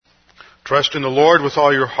Trust in the Lord with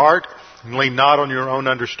all your heart, and lean not on your own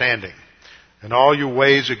understanding. In all your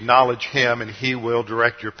ways acknowledge Him, and He will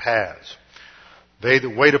direct your paths. They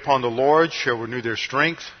that wait upon the Lord shall renew their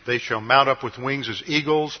strength. They shall mount up with wings as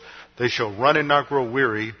eagles. They shall run and not grow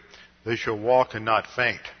weary. They shall walk and not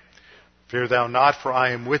faint. Fear thou not, for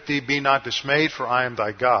I am with thee. Be not dismayed, for I am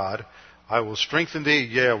thy God. I will strengthen thee,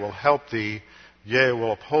 yea, I will help thee. Yea, I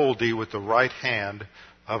will uphold thee with the right hand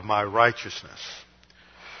of my righteousness.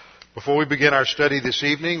 Before we begin our study this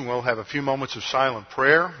evening, we'll have a few moments of silent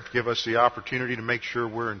prayer to give us the opportunity to make sure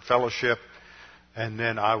we're in fellowship, and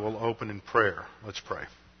then I will open in prayer. Let's pray.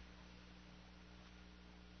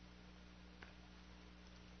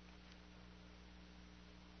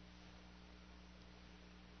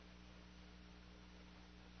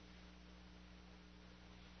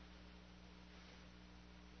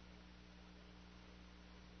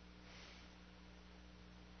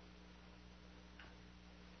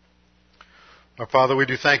 Our Father, we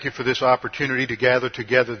do thank you for this opportunity to gather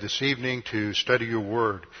together this evening to study your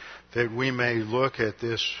Word, that we may look at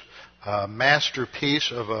this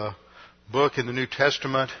masterpiece of a book in the New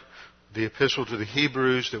Testament, the Epistle to the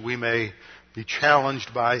Hebrews, that we may be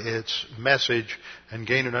challenged by its message and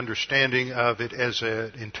gain an understanding of it as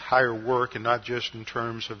an entire work and not just in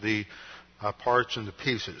terms of the parts and the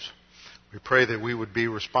pieces. We pray that we would be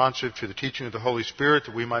responsive to the teaching of the Holy Spirit,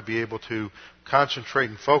 that we might be able to concentrate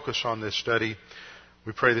and focus on this study.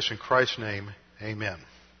 We pray this in Christ's name. Amen.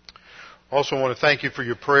 Also, I want to thank you for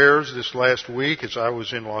your prayers this last week as I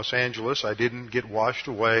was in Los Angeles. I didn't get washed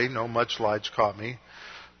away. No mudslides caught me.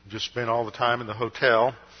 Just spent all the time in the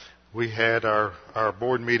hotel. We had our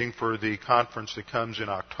board meeting for the conference that comes in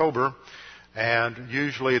October. And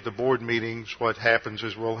usually at the board meetings, what happens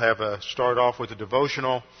is we'll have start off with a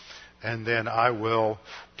devotional, and then I will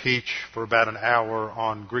teach for about an hour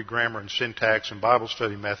on Greek grammar and syntax and Bible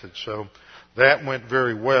study methods. So that went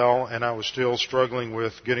very well, and I was still struggling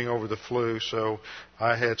with getting over the flu, so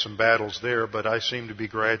I had some battles there, but I seem to be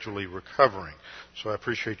gradually recovering. So I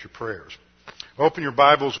appreciate your prayers. Open your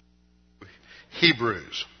Bibles to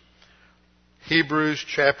Hebrews. Hebrews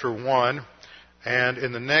chapter 1, and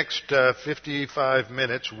in the next 55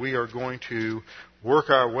 minutes we are going to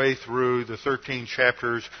work our way through the 13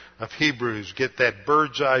 chapters of Hebrews, get that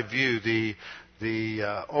bird's eye view, the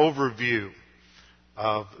overview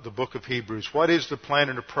of the book of Hebrews. What is the plan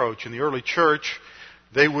and approach? In the early church,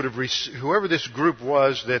 they would have whoever this group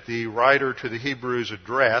was that the writer to the Hebrews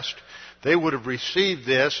addressed, they would have received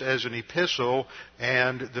this as an epistle,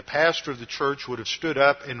 and the pastor of the church would have stood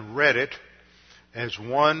up and read it as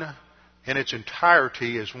one, in its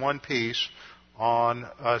entirety, as one piece on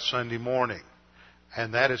a Sunday morning.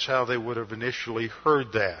 And that is how they would have initially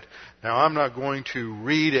heard that. Now, I'm not going to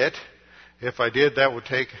read it. If I did, that would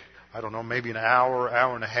take, maybe an hour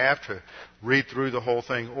and a half to read through the whole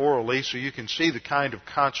thing orally, so you can see the kind of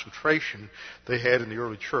concentration they had in the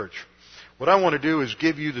early church. What I want to do is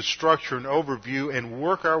give you the structure and overview and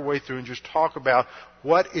work our way through and just talk about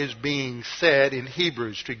what is being said in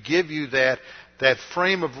Hebrews, to give you that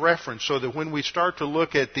frame of reference so that when we start to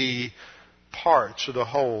look at the parts of the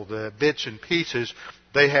whole, the bits and pieces,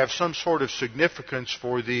 they have some sort of significance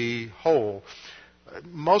for the whole.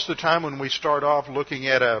 Most of the time when we start off looking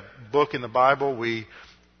at a book in the Bible, we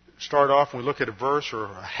start off and we look at a verse or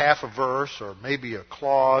a half a verse or maybe a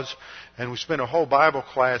clause, and we spend a whole Bible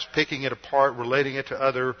class picking it apart, relating it to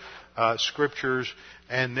other scriptures,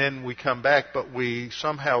 and then we come back, but we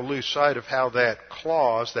somehow lose sight of how that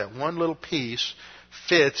clause, that one little piece,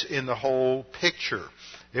 fits in the whole picture.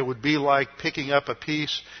 It would be like picking up a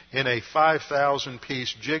piece in a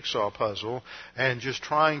 5,000-piece jigsaw puzzle and just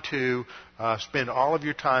trying to spend all of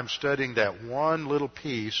your time studying that one little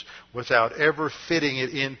piece without ever fitting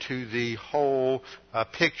it into the whole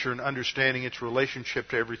picture and understanding its relationship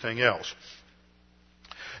to everything else.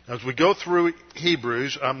 Now, as we go through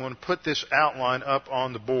Hebrews, I'm going to put this outline up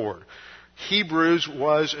on the board. Hebrews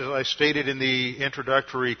was, as I stated in the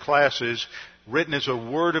introductory classes, written as a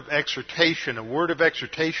word of exhortation. A word of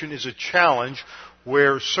exhortation is a challenge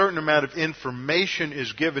where a certain amount of information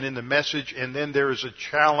is given in the message, and then there is a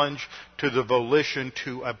challenge to the volition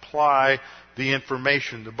to apply the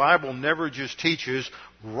information. The Bible never just teaches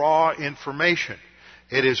raw information.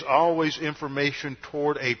 It is always information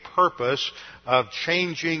toward a purpose of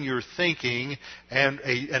changing your thinking and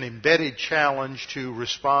an embedded challenge to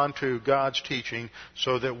respond to God's teaching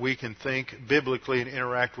so that we can think biblically and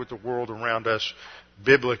interact with the world around us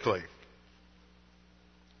biblically.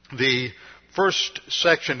 The first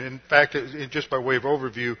section, in fact, just by way of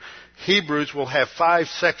overview, Hebrews will have 5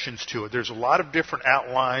 sections to it. There's a lot of different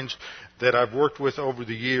outlines that I've worked with over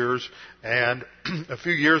the years, and a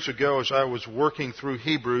few years ago as I was working through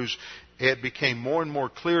Hebrews, it became more and more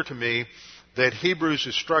clear to me that Hebrews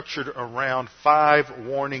is structured around 5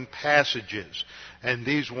 warning passages. And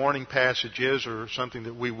these warning passages are something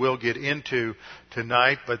that we will get into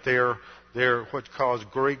tonight, but they're what cause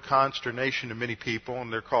great consternation to many people,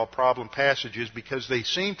 and they're called problem passages because they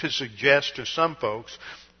seem to suggest to some folks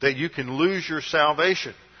that you can lose your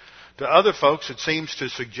salvation. To other folks, it seems to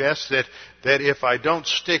suggest that if I don't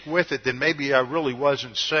stick with it, then maybe I really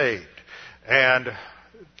wasn't saved. And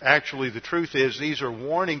actually, the truth is, these are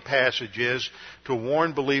warning passages to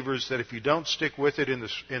warn believers that if you don't stick with it in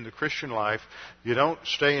the Christian life, you don't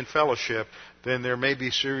stay in fellowship, then there may be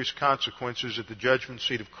serious consequences at the judgment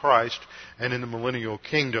seat of Christ and in the millennial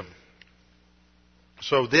kingdom.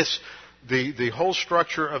 So the whole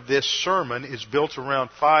structure of this sermon is built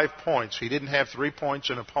around 5 points. He didn't have 3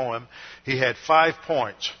 points in a poem. He had 5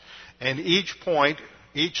 points. And each point,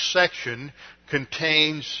 each section,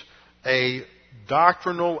 contains a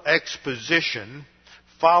doctrinal exposition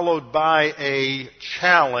followed by a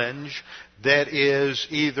challenge that is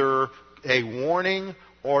either a warning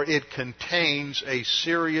or it contains a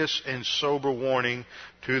serious and sober warning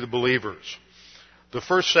to the believers. The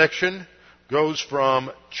first section goes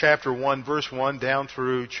from chapter 1, verse 1 down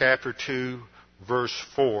through chapter 2, verse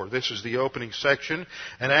 4. This is the opening section,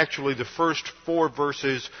 and actually the first 4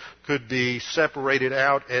 verses could be separated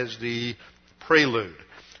out as the prelude.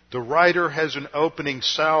 The writer has an opening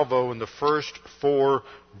salvo in the first 4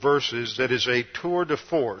 verses that is a tour de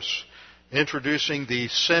force, introducing the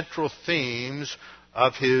central themes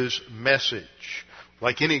of his message.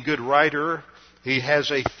 Like any good writer, he has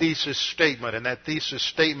a thesis statement, and that thesis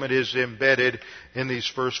statement is embedded in these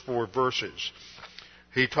first 4 verses.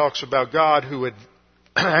 He talks about God who had,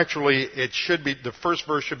 actually, the first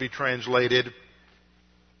verse should be translated,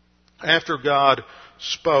 after God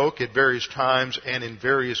spoke at various times and in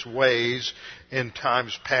various ways in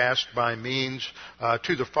times past by means,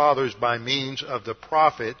 to the fathers by means of the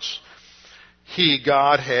prophets, He,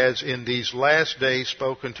 God, has in these last days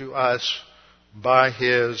spoken to us by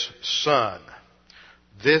His Son.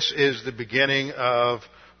 This is the beginning of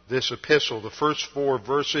this epistle. The first 4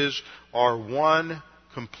 verses are one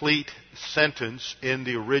complete sentence in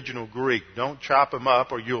the original Greek. Don't chop them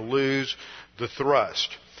up or you'll lose the thrust.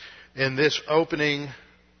 In this opening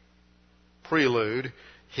prelude,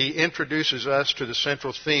 he introduces us to the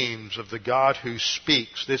central themes of the God who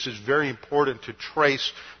speaks. This is very important to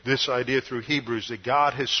trace this idea through Hebrews, that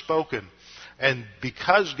God has spoken. And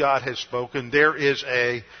because God has spoken, there is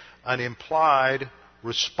an implied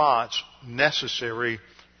response necessary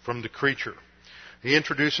from the creature. He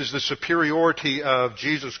introduces the superiority of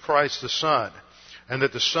Jesus Christ the Son, and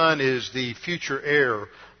that the Son is the future heir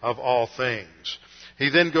of all things. He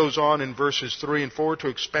then goes on in verses 3 and 4 to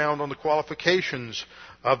expound on the qualifications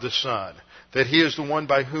of the Son, that He is the one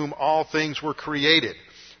by whom all things were created,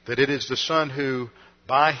 that it is the Son who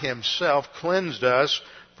by Himself cleansed us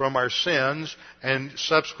from our sins and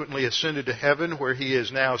subsequently ascended to heaven, where He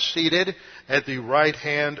is now seated at the right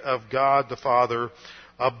hand of God the Father,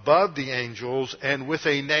 above the angels and with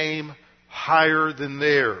a name higher than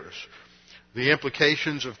theirs. The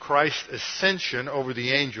implications of Christ's ascension over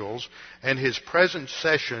the angels and His present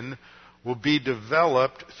session will be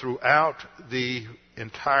developed throughout the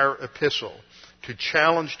entire epistle to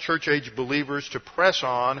challenge church-age believers to press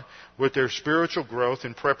on with their spiritual growth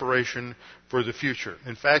in preparation for the future.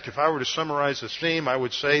 In fact, if I were to summarize the theme, I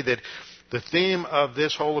would say that the theme of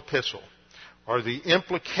this whole epistle are the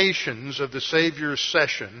implications of the Savior's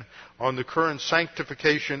session on the current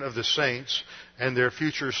sanctification of the saints and their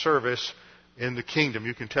future service in the kingdom.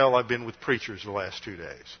 You can tell I've been with preachers the last 2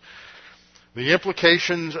 days. The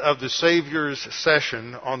implications of the Savior's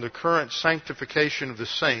session on the current sanctification of the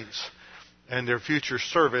saints and their future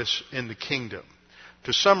service in the kingdom.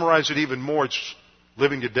 To summarize it even more, it's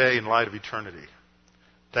living today in light of eternity.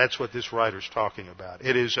 That's what this writer's talking about.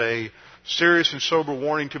 It is a serious and sober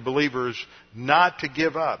warning to believers not to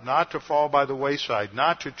give up, not to fall by the wayside,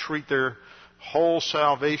 not to treat their whole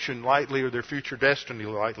salvation lightly or their future destiny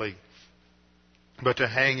lightly, but to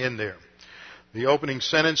hang in there. The opening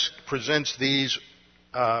sentence presents the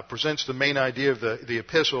main idea of the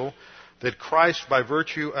epistle, that Christ, by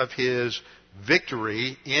virtue of His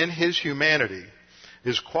victory in His humanity,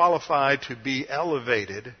 is qualified to be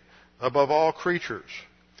elevated above all creatures.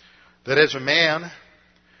 That as a man,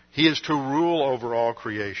 He is to rule over all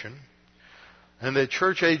creation, and that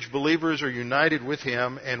church-age believers are united with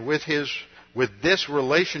Him and with His with this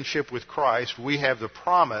relationship with Christ, we have the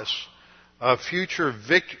promise of future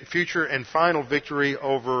and final victory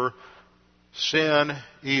over sin,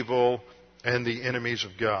 evil, and the enemies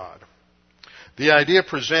of God. The idea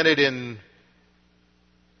presented in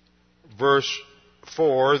verse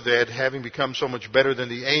 4 that having become so much better than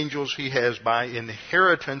the angels, he has by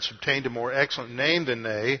inheritance obtained a more excellent name than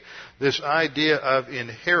they. This idea of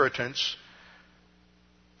inheritance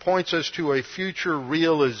points us to a future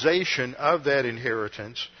realization of that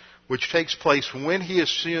inheritance, which takes place when he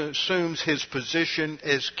assumes his position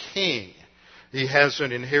as king. He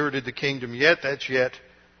hasn't inherited the kingdom yet. That's yet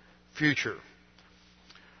future.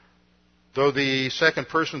 Though the second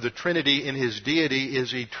person of the Trinity in his deity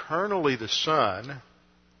is eternally the Son,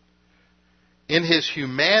 in his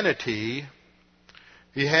humanity,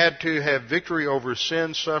 he had to have victory over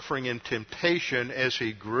sin, suffering, and temptation as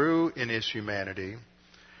he grew in his humanity.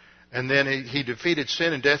 And then he defeated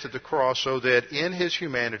sin and death at the cross so that in his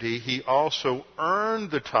humanity he also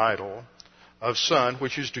earned the title of Son,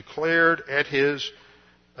 which is declared at his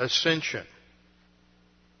ascension.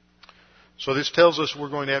 So this tells us we're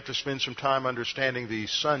going to have to spend some time understanding the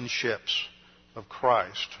sonships of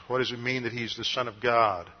Christ. What does it mean that he's the Son of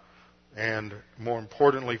God? And more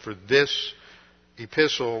importantly for this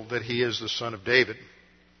epistle, that he is the Son of David.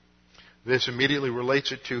 This immediately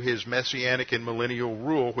relates it to his messianic and millennial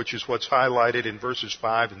rule, which is what's highlighted in verses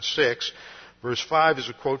 5 and 6. Verse 5 is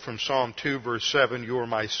a quote from Psalm 2, verse 7, "You are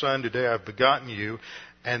my son, today I have begotten you."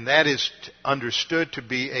 And that is understood to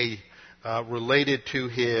be related to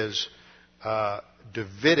his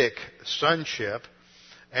Davidic sonship.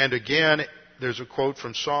 And again, there's a quote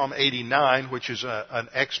from Psalm 89, which is an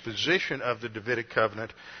exposition of the Davidic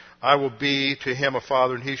covenant. "I will be to him a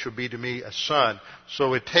father, and he shall be to me a son."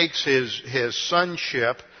 So it takes his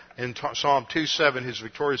sonship in Psalm 2:7, his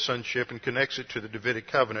victorious sonship, and connects it to the Davidic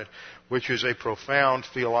covenant, which is a profound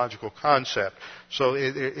theological concept. So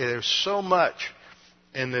there's so much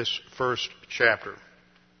in this first chapter.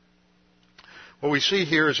 What we see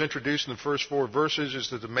here is introduced in the first 4 verses is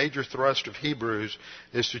that the major thrust of Hebrews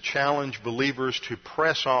is to challenge believers to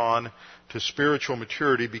press on to spiritual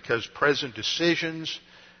maturity, because present decisions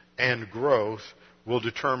and growth will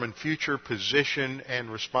determine future position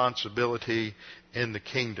and responsibility in the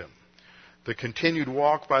kingdom. The continued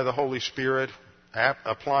walk by the Holy Spirit,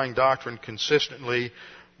 applying doctrine consistently,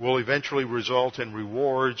 will eventually result in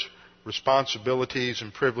rewards, responsibilities,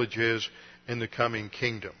 and privileges in the coming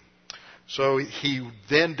kingdom. So he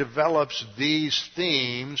then develops these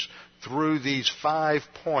themes through these 5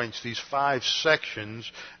 points, these 5 sections,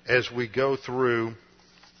 as we go through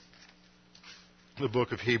the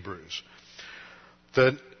book of Hebrews.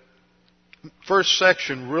 The first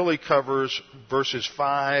section really covers verses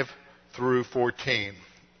 5 through 14.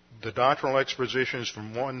 The doctrinal exposition is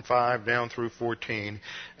from 1:5 down through 14.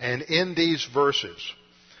 And in these verses,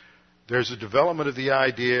 there's a development of the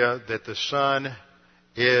idea that the Son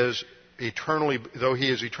is eternally, though he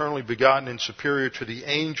is eternally begotten and superior to the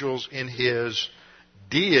angels in his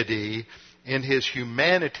deity, in his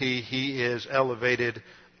humanity he is elevated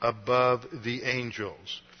above the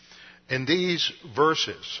angels. In these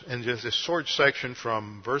verses, in this short section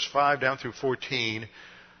from verse 5 down through 14,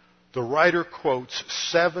 the writer quotes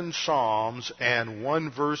 7 Psalms and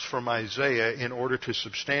 1 verse from Isaiah in order to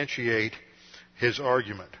substantiate his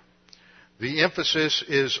argument. The emphasis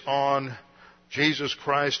is on Jesus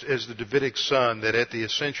Christ as the Davidic son, that at the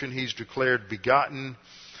ascension he's declared begotten,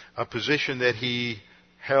 a position that he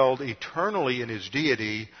held eternally in his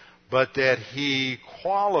deity, but that he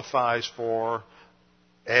qualifies for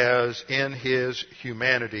as in his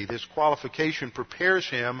humanity. This qualification prepares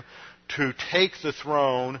him to take the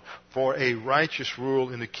throne for a righteous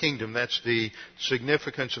rule in the kingdom. That's the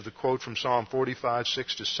significance of the quote from Psalm 45,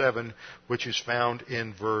 6-7, which is found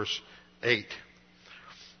in verse 8.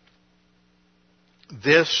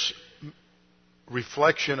 This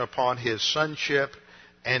reflection upon his sonship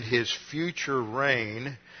and his future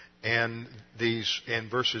reign, and these in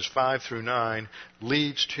verses 5 through 9,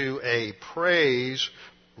 leads to a praise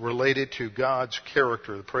related to God's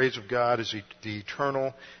character. The praise of God as the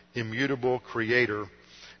eternal, immutable creator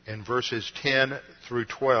in verses 10 through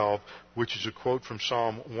 12, which is a quote from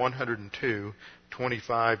Psalm 102,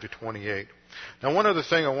 25-28. Now, one other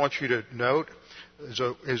thing I want you to note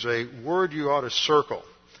is a word you ought to circle.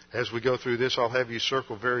 As we go through this, I'll have you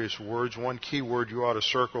circle various words. One key word you ought to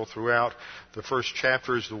circle throughout the first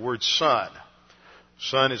chapter is the word son.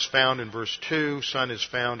 Son is found in verse 2. Son is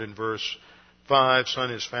found in verse 5.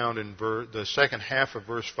 Son is found in the second half of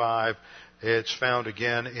verse 5. It's found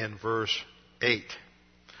again in verse 8.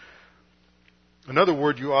 Another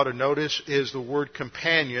word you ought to notice is the word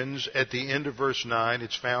companions at the end of verse 9.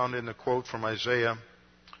 It's found in the quote from Isaiah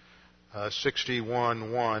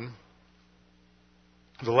 61:1.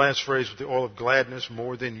 The last phrase, with the oil of gladness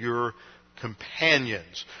more than your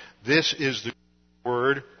companions. This is the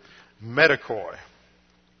word medikoi.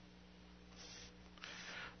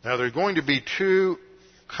 Now there are going to be two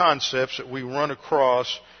concepts that we run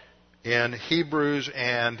across in Hebrews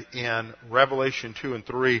and in Revelation 2 and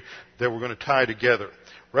 3 that we're going to tie together.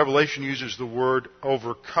 Revelation uses the word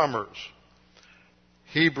overcomers.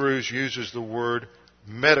 Hebrews uses the word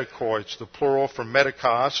medikoi. It's the plural for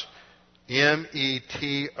medikos, M-E-T-O-C-H-O-I.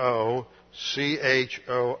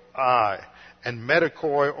 And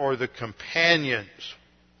medikoi are the companions,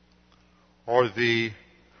 or the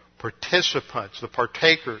participants, the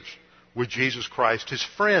partakers with Jesus Christ, his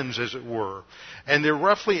friends, as it were. And they're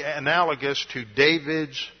roughly analogous to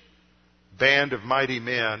David's band of mighty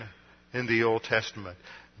men in the Old Testament.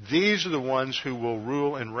 These are the ones who will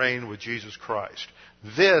rule and reign with Jesus Christ.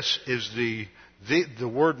 This is the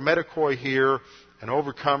word medikoi here, and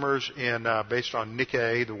overcomers based on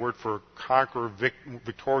Nike, the word for conqueror,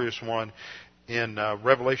 victorious one, in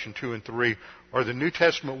Revelation 2 and 3, are the New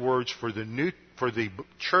Testament words for the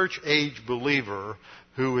church age believer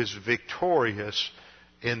who is victorious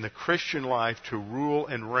in the Christian life to rule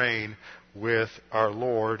and reign with our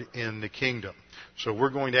Lord in the kingdom. So we're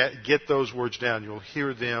going to get those words down. You'll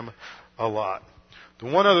hear them a lot. The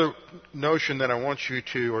one other notion that I want you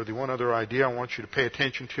to, or the one other idea I want you to pay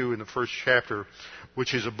attention to in the first chapter,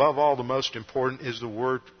 which is above all the most important, is the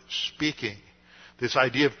word speaking. This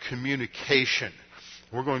idea of communication.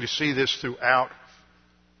 We're going to see this throughout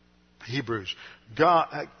Hebrews.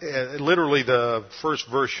 God, literally the first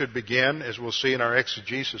verse should begin, as we'll see in our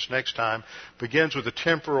exegesis next time, begins with a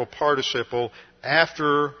temporal participle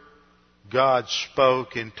after God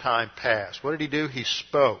spoke in time past. What did he do? He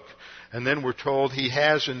spoke. And then we're told he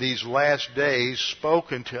has in these last days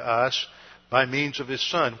spoken to us by means of his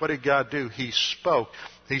Son. What did God do? He spoke.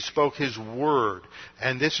 He spoke his word.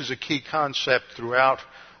 And this is a key concept throughout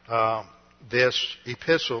this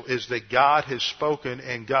epistle, is that God has spoken,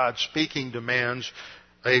 and God speaking demands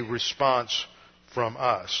a response from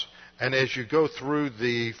us. And as you go through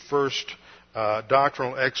the first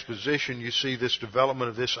doctrinal exposition, you see this development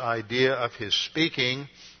of this idea of his speaking.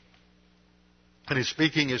 And his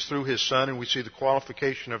speaking is through his Son, and we see the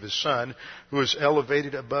qualification of his Son, who is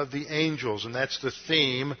elevated above the angels. And that's the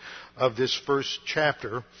theme of this first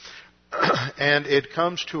chapter. And it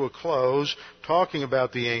comes to a close talking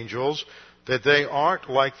about the angels, that they aren't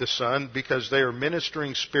like the Son because they are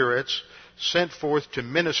ministering spirits sent forth to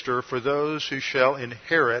minister for those who shall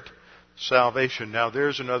inherit salvation. Now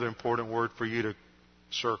there's another important word for you to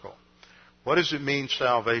circle. What does it mean,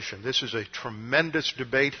 salvation? This is a tremendous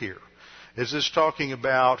debate here. Is this talking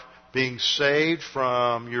about being saved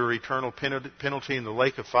from your eternal penalty in the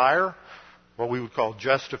lake of fire, what we would call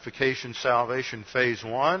justification, salvation, phase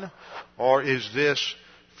 1? Or is this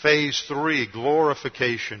phase 3,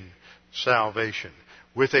 glorification, salvation,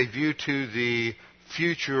 with a view to the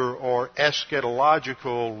future or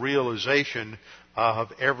eschatological realization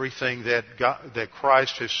of everything that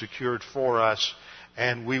Christ has secured for us,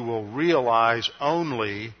 and we will realize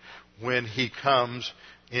only when he comes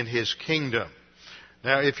in his kingdom.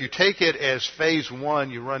 Now, if you take it as phase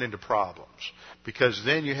 1, you run into problems, because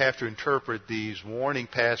then you have to interpret these warning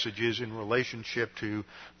passages in relationship to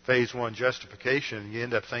phase 1 justification. You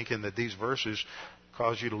end up thinking that these verses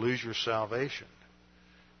cause you to lose your salvation.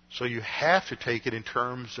 So you have to take it in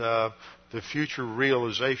terms of the future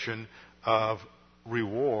realization of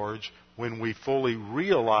rewards when we fully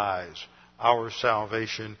realize our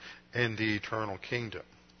salvation in the eternal kingdom.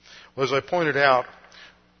 Well, as I pointed out,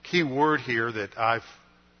 key word here that I've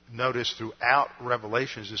noticed throughout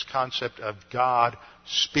Revelation is this concept of God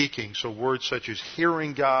speaking. So words such as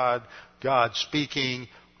hearing God, God speaking,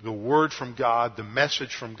 the word from God, the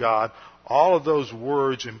message from God, all of those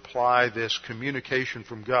words imply this communication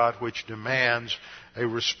from God which demands a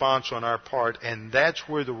response on our part. And that's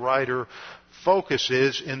where the writer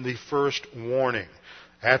focuses in the first warning.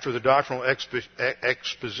 After the doctrinal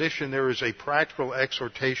exposition, there is a practical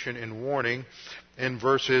exhortation and warning in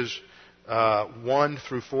verses 1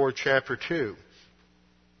 through 4, chapter 2.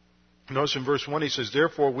 Notice in verse 1 he says,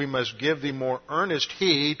 "Therefore we must give the more earnest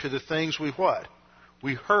heed to the things we what?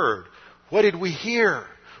 We heard." What did we hear?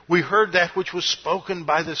 We heard that which was spoken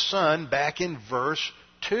by the Son back in verse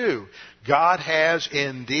 2. God has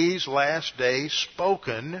in these last days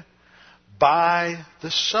spoken by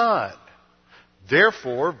the Son.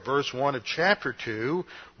 Therefore, verse 1 of chapter 2,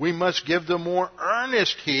 we must give the more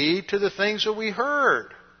earnest heed to the things that we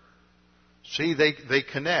heard. See, they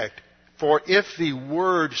connect. For if the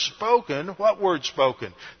word spoken, what word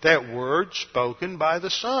spoken? That word spoken by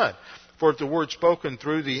the Son. For if the word spoken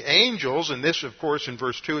through the angels, and this, of course, in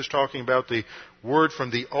verse 2 is talking about the word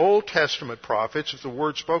from the Old Testament prophets, if the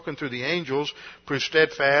word spoken through the angels proved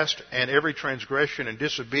steadfast, and every transgression and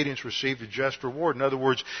disobedience received a just reward. In other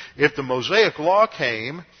words, if the Mosaic law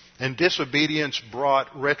came, and disobedience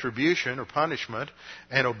brought retribution or punishment,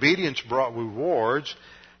 and obedience brought rewards,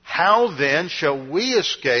 how then shall we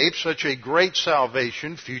escape such a great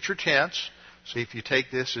salvation, future tense? See, if you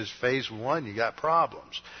take this as phase 1, you got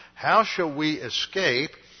problems. How shall we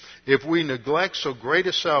escape if we neglect so great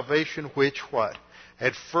a salvation which what?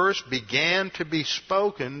 At first began to be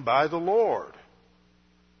spoken by the Lord.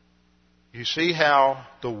 You see how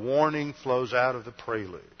the warning flows out of the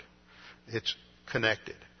prelude. It's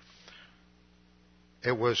connected.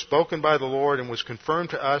 It was spoken by the Lord and was confirmed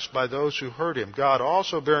to us by those who heard Him. God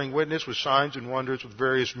also bearing witness with signs and wonders, with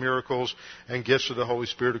various miracles and gifts of the Holy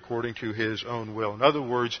Spirit according to His own will. In other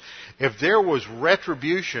words, if there was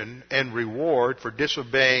retribution and reward for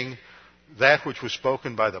disobeying that which was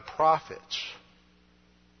spoken by the prophets,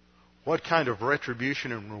 what kind of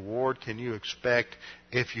retribution and reward can you expect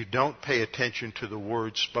if you don't pay attention to the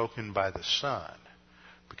words spoken by the Son?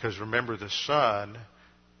 Because remember, the Son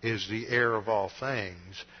is the heir of all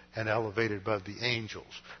things and elevated above the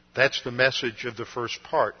angels. That's the message of the first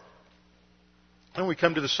part. And we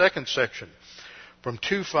come to the second section, from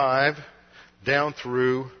 2:5 down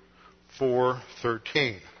through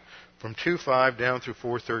 4:13. From 2:5 down through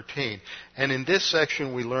 4:13. And in this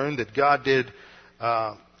section we learn that God did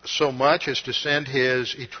so much as to send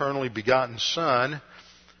His eternally begotten Son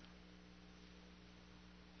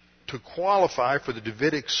to qualify for the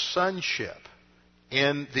Davidic sonship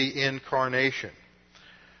in the incarnation,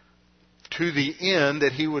 to the end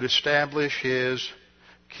that He would establish His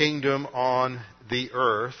kingdom on the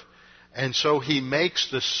earth. And so He makes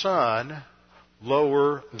the Son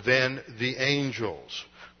lower than the angels.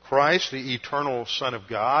 Christ, the eternal Son of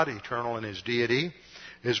God, eternal in His deity,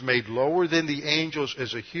 is made lower than the angels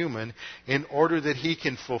as a human in order that He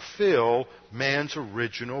can fulfill man's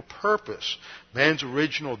original purpose. Man's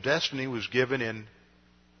original destiny was given in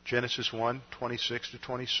Genesis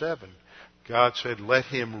 1:26-27. God said, let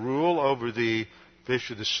him rule over the fish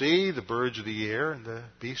of the sea, the birds of the air, and the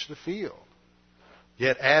beasts of the field.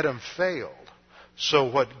 Yet Adam failed. So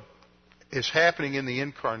what is happening in the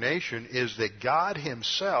incarnation is that God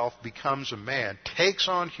Himself becomes a man, takes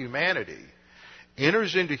on humanity,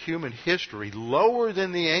 enters into human history lower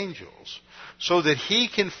than the angels, so that He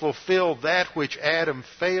can fulfill that which Adam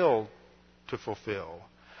failed to fulfill,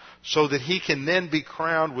 so that He can then be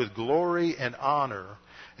crowned with glory and honor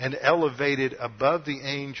and elevated above the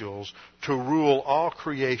angels to rule all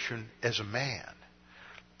creation as a man.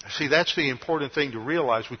 See, that's the important thing to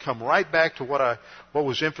realize. We come right back to what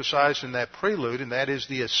was emphasized in that prelude, and that is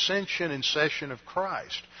the ascension and session of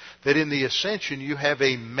Christ. That in the ascension you have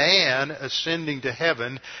a man ascending to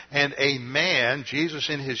heaven, and a man, Jesus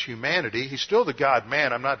in His humanity, He's still the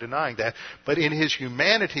God-man, I'm not denying that, but in His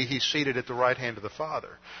humanity He's seated at the right hand of the Father.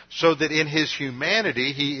 So that in His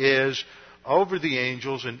humanity He is over the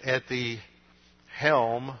angels and at the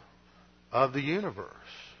helm of the universe.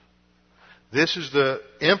 This is the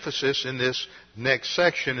emphasis in this next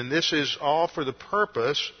section, and this is all for the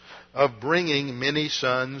purpose of bringing many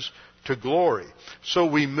sons to glory.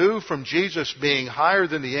 So we move from Jesus being higher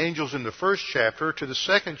than the angels in the first chapter to the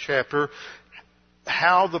second chapter,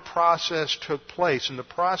 how the process took place. And the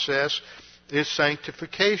process is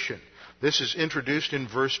sanctification. This is introduced in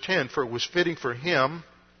verse 10. For it was fitting for Him,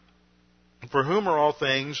 for whom are all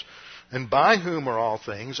things, and by whom are all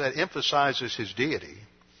things. That emphasizes His deity.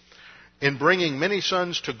 In bringing many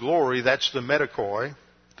sons to glory, that's the metachoi,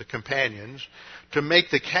 the companions, to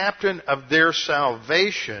make the captain of their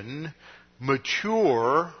salvation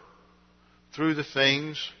mature through the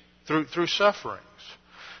things, through sufferings.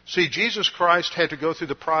 See, Jesus Christ had to go through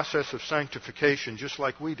the process of sanctification just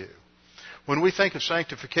like we do. When we think of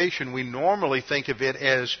sanctification, we normally think of it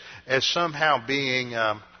as somehow being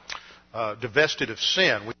divested of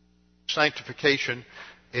sin. We think of sanctification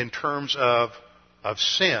in terms of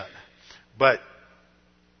sin. But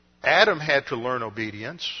Adam had to learn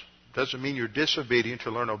obedience. Doesn't mean you're disobedient to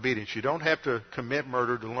learn obedience. You don't have to commit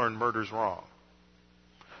murder to learn murder's wrong.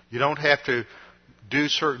 You don't have to do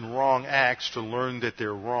certain wrong acts to learn that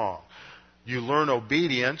they're wrong. You learn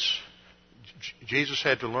obedience. Jesus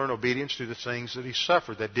had to learn obedience through the things that He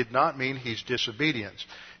suffered. That did not mean He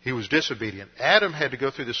was disobedient. Adam had to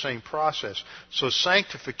go through the same process. So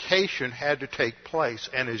sanctification had to take place.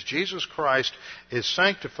 And as Jesus Christ is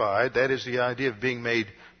sanctified, that is the idea of being made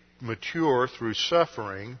mature through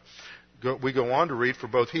suffering. We go on to read, for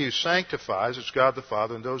both he who sanctifies, it's God the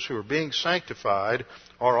Father, and those who are being sanctified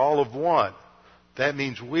are all of one. That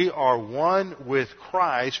means we are one with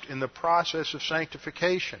Christ in the process of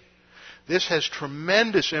sanctification. This has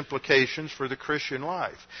tremendous implications for the Christian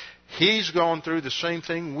life. He's gone through the same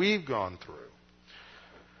thing we've gone through.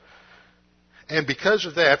 And because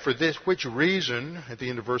of that, for this which reason, at the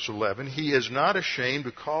end of verse 11, he is not ashamed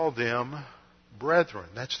to call them brethren.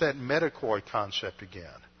 That's that metacoi concept again.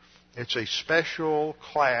 It's a special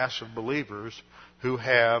class of believers who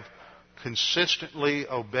have consistently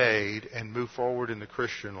obeyed and moved forward in the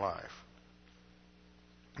Christian life.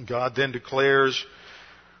 God then declares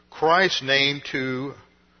Christ's name to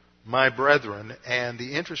my brethren. And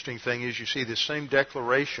the interesting thing is you see this same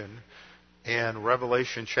declaration in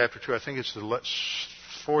Revelation chapter 2. I think it's the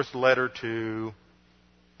fourth letter to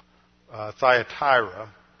Thyatira,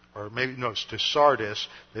 or maybe, no, it's to Sardis,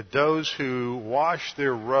 that those who wash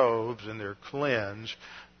their robes and they're cleansed,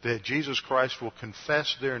 that Jesus Christ will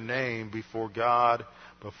confess their name before God,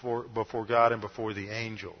 before God and before the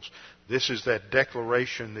angels. This is that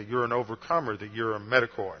declaration that you're an overcomer, that you're a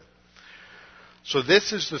metacoi. So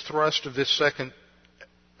this is the thrust of this second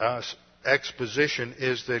exposition,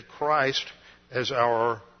 is that Christ, as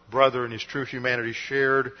our brother in his true humanity,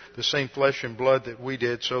 shared the same flesh and blood that we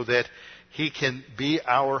did so that he can be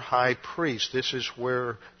our high priest. This is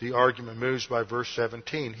where the argument moves by verse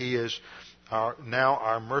 17. He is now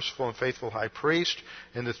our merciful and faithful high priest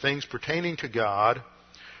in the things pertaining to God.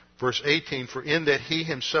 Verse 18, for in that he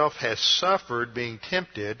himself has suffered being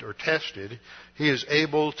tempted or tested, he is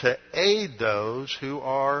able to aid those who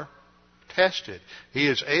are tested. He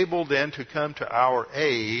is able then to come to our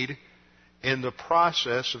aid in the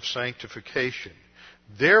process of sanctification.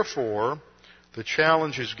 Therefore, the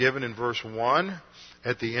challenge is given in verse 1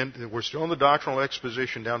 at the end. We're still in the doctrinal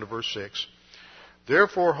exposition down to verse 6.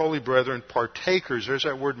 Therefore, holy brethren, partakers, there's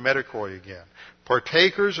that word metacoi again.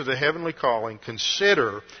 Partakers of the heavenly calling,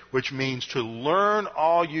 consider, which means to learn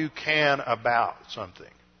all you can about something.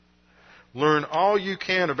 Learn all you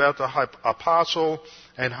can about the apostle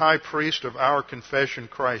and high priest of our confession,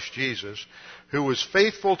 Christ Jesus, who was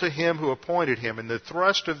faithful to him who appointed him. And the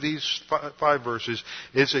thrust of these 5 verses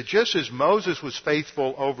is that just as Moses was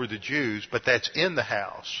faithful over the Jews, but that's in the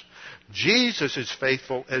house, Jesus is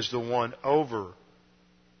faithful as the one over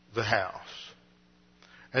the house.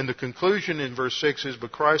 And the conclusion in verse 6 is,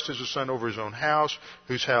 but Christ is the Son over his own house,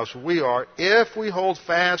 whose house we are, if we hold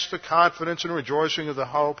fast the confidence and rejoicing of the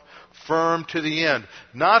hope firm to the end.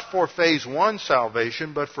 Not for phase 1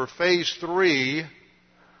 salvation, but for phase 3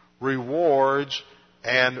 rewards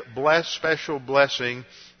and special blessing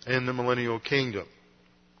in the millennial kingdom.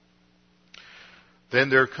 Then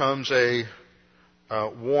there comes a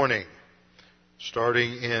warning,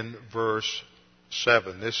 starting in verse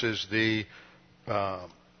 7. This is the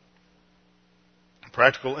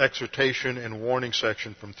practical exhortation and warning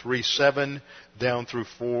section from 3:7 down through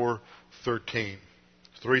 4:13.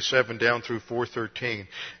 3:7 down through 4:13.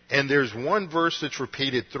 And there's one verse that's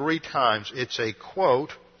repeated 3 times. It's a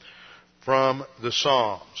quote from the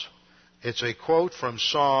Psalms. It's a quote from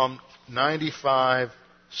Psalm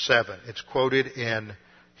 95:7. It's quoted in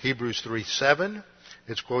Hebrews 3:7.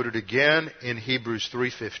 It's quoted again in Hebrews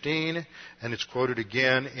 3:15, and it's quoted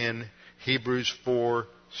again in Hebrews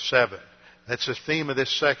 4:7. That's the theme of this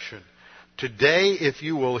section. Today, if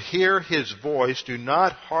you will hear his voice, do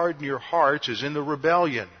not harden your hearts as in the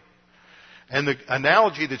rebellion. And the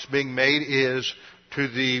analogy that's being made is to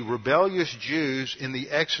the rebellious Jews in the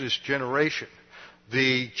Exodus generation.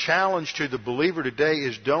 The challenge to the believer today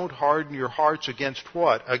is don't harden your hearts against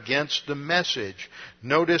what? Against the message.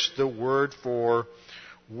 Notice the word for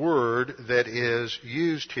word that is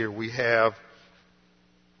used here. We have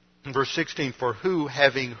in verse 16, for who,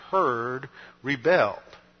 having heard, rebelled.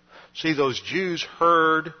 See, those Jews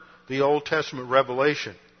heard the Old Testament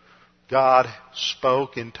revelation. God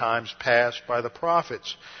spoke in times past by the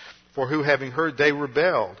prophets. For who, having heard, they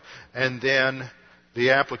rebelled. And then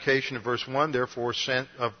the application of verse 1, therefore,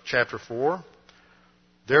 of chapter 4.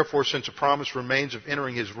 Therefore, since a promise remains of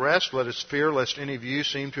entering his rest, let us fear lest any of you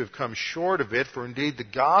seem to have come short of it. For indeed the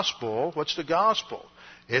gospel, what's the gospel?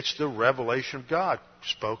 It's the revelation of God,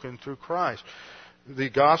 spoken through Christ. The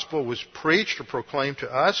gospel was preached or proclaimed to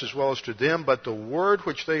us as well as to them, but the word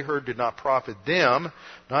which they heard did not profit them,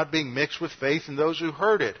 not being mixed with faith in those who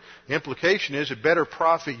heard it. The implication is it better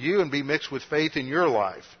profit you and be mixed with faith in your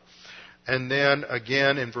life. And then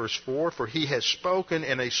again in verse 4, for he has spoken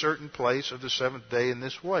in a certain place of the 7th day in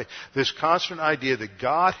this way. This constant idea that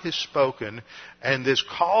God has spoken, and this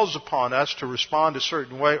calls upon us to respond a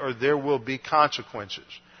certain way or there will be consequences.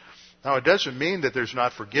 Now, it doesn't mean that there's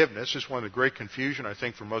not forgiveness. It's one of the great confusion, I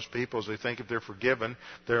think, for most people is they think if they're forgiven,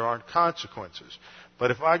 there aren't consequences. But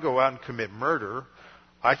if I go out and commit murder,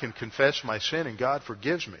 I can confess my sin and God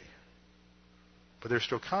forgives me. But there's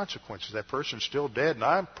still consequences. That person's still dead and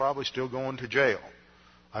I'm probably still going to jail.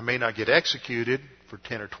 I may not get executed for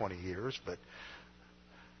 10 or 20 years, but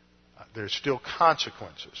there's still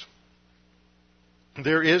consequences.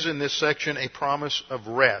 There is in this section a promise of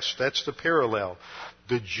rest. That's the parallel.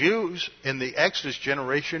 The Jews in the Exodus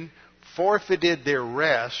generation forfeited their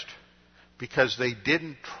rest because they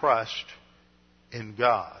didn't trust in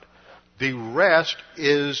God. The rest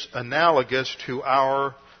is analogous to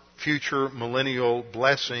our future millennial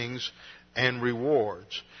blessings and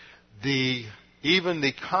rewards. Even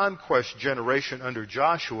the conquest generation under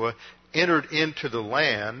Joshua entered into the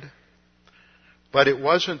land, but it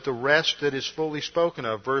wasn't the rest that is fully spoken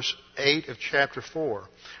of. Verse 8 of chapter 4.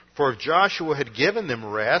 For if Joshua had given them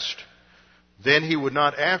rest, then he would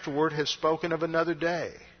not afterward have spoken of another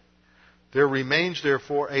day. There remains,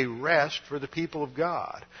 therefore, a rest for the people of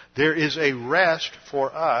God. There is a rest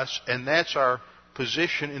for us, and that's our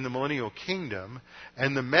position in the millennial kingdom.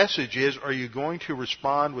 And the message is, are you going to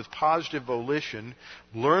respond with positive volition,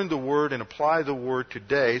 learn the Word and apply the Word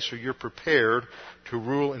today so you're prepared to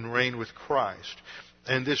rule and reign with Christ?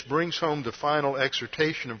 And this brings home the final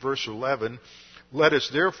exhortation of verse 11. Let us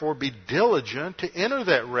therefore be diligent to enter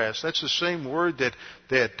that rest. That's the same word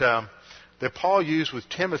that Paul used with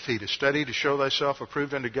Timothy to study, to show thyself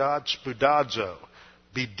approved unto God, spudazo.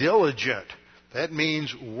 Be diligent. That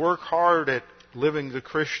means work hard at living the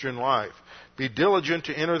Christian life. Be diligent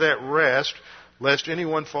to enter that rest, lest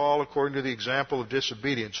anyone fall according to the example of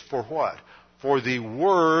disobedience. For what? For the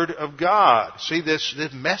Word of God. See this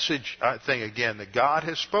message thing again, that God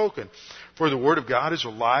has spoken. For the Word of God is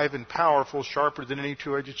alive and powerful, sharper than any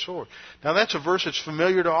two-edged sword. Now that's a verse that's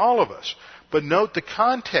familiar to all of us. But note the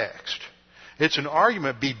context. It's an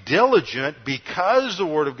argument. Be diligent because the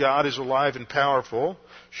Word of God is alive and powerful,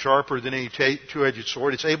 sharper than any two-edged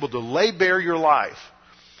sword. It's able to lay bare your life.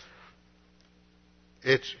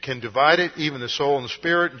 It can divide it, even the soul and the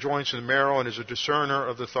spirit, and joints and the marrow, and is a discerner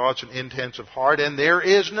of the thoughts and intents of heart. And there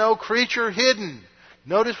is no creature hidden.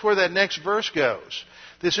 Notice where that next verse goes.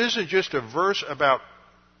 This isn't just a verse about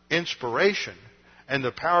inspiration and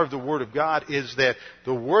the power of the Word of God. Is that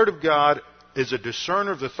the Word of God is a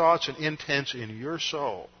discerner of the thoughts and intents in your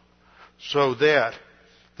soul, so that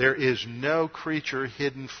there is no creature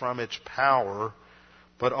hidden from its power,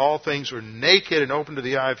 but all things are naked and open to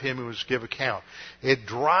the eye of Him who must give account. It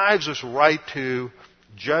drives us right to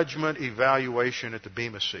judgment evaluation at the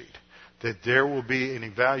Bema seat, that there will be an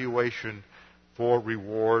evaluation for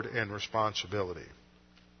reward and responsibility.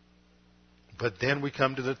 But then we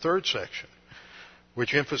come to the third section,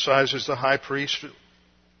 which emphasizes the high priestly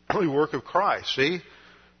work of Christ. See?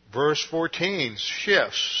 Verse 14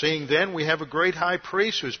 shifts. Seeing then we have a great high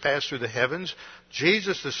priest who has passed through the heavens,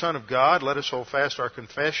 Jesus the Son of God, let us hold fast our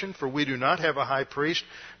confession, for we do not have a high priest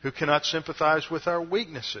who cannot sympathize with our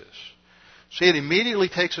weaknesses. See, it immediately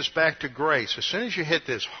takes us back to grace. As soon as you hit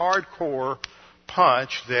this hardcore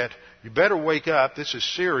punch that you better wake up, this is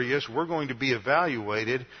serious, we're going to be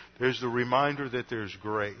evaluated, there's the reminder that there's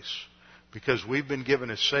grace. Because we've been given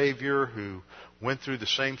a Savior who went through the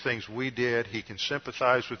same things we did. He can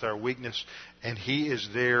sympathize with our weakness, and He is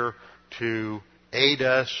there to aid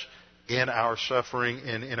us in our suffering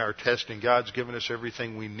and in our testing. God's given us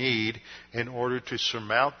everything we need in order to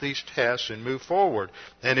surmount these tests and move forward.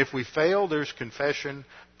 And if we fail, there's confession,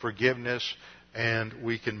 forgiveness, and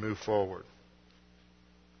we can move forward.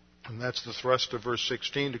 And that's the thrust of verse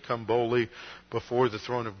 16, to come boldly before the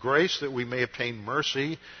throne of grace that we may obtain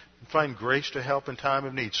mercy and find grace to help in time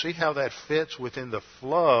of need. See how that fits within the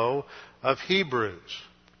flow of Hebrews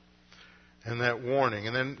and that warning.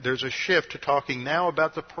 And then there's a shift to talking now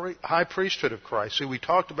about the high priesthood of Christ. See, we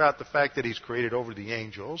talked about the fact that He's created over the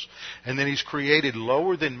angels, and then He's created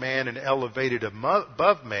lower than man and elevated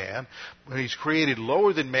above man. When He's created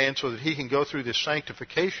lower than man so that He can go through this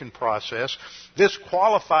sanctification process, this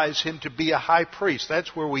qualifies Him to be a high priest.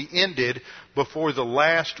 That's where we ended before the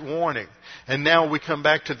last warning. And now we come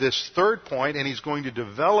back to this third point, and He's going to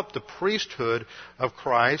develop the priesthood of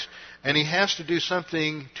Christ, and He has to do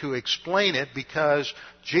something to explain it, because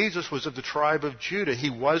Jesus was of the tribe of Judah. He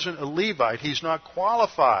wasn't a Levite. He's not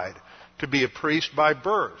qualified to be a priest by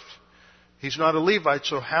birth. He's not a Levite,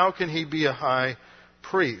 so how can He be a high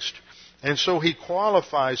priest? And so He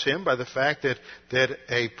qualifies him by the fact that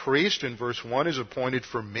a priest, in verse 1, is appointed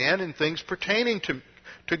for men and things pertaining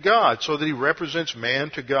to God, so that he represents man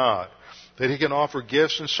to God, that he can offer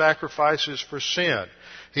gifts and sacrifices for sin.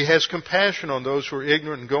 He has compassion on those who are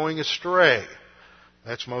ignorant and going astray.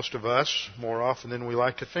 That's most of us, more often than we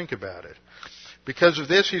like to think about it. Because of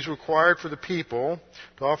this, He's required for the people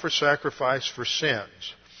to offer sacrifice for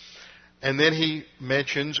sins. And then He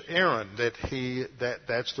mentions Aaron,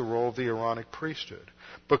 that's the role of the Aaronic priesthood.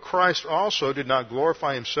 But Christ also did not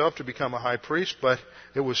glorify Himself to become a high priest, but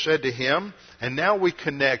it was said to Him, and now we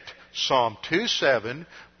connect Psalm 2:7,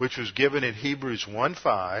 which was given in Hebrews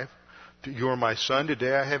 1:5, you are my son,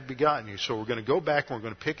 today I have begotten you. So we're going to go back and we're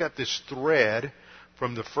going to pick up this thread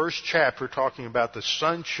from the first chapter talking about the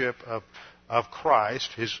sonship of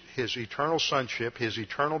Christ, His eternal sonship, His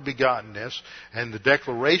eternal begottenness, and the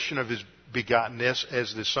declaration of His begottenness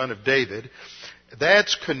as the Son of David.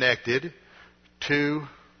 That's connected to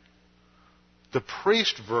the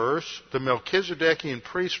priest verse, the Melchizedekian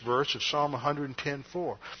priest verse of Psalm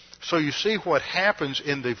 110:4. So you see what happens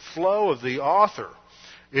in the flow of the author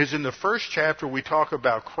is in the first chapter we talk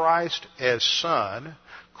about Christ as Son.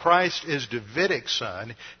 Christ is Davidic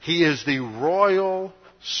Son. He is the royal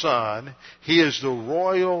Son. He is the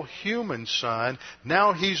royal human Son.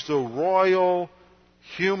 Now He's the royal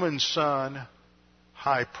human Son,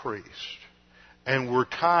 High Priest. And we're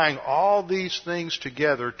tying all these things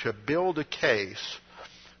together to build a case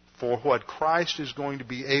for what Christ is going to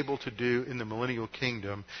be able to do in the millennial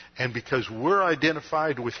kingdom. And because we're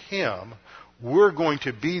identified with Him, we're going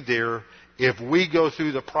to be there if we go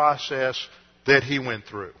through the process that He went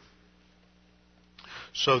through.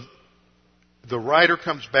 So the writer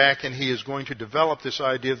comes back and he is going to develop this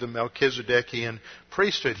idea of the Melchizedekian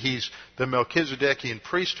priesthood. The Melchizedekian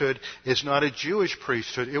priesthood is not a Jewish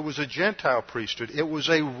priesthood. It was a Gentile priesthood. It was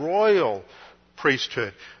a royal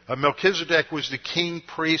priesthood. Melchizedek was the king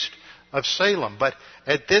priest of Salem. But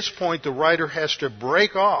at this point, the writer has to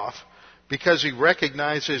break off because he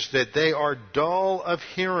recognizes that they are dull of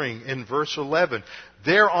hearing in verse 11.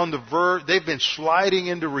 They're on the they've been sliding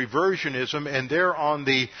into reversionism, and they're on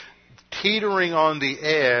the teetering on the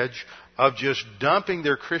edge of just dumping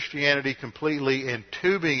their Christianity completely and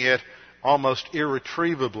tubing it almost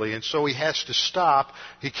irretrievably. And so he has to stop.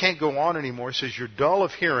 He can't go on anymore. He says, you're dull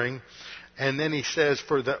of hearing. And then he says,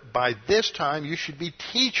 by this time you should be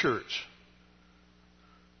teachers.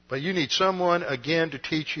 But you need someone, again, to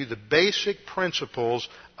teach you the basic principles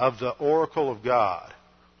of the oracle of God.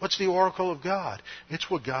 What's the oracle of God? It's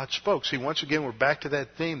what God spoke. See, once again, we're back to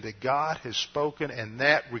that theme that God has spoken, and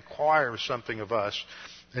that requires something of us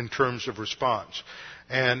in terms of response.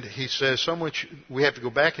 And he says, we have to go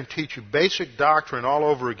back and teach you basic doctrine all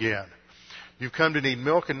over again. You've come to need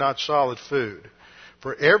milk and not solid food.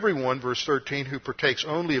 For everyone, verse 13, who partakes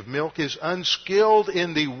only of milk is unskilled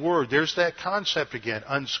in the word. There's that concept again.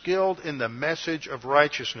 Unskilled in the message of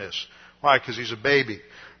righteousness. Why? Because he's a baby.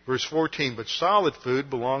 Verse 14, but solid food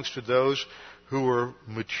belongs to those who are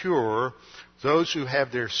mature, those who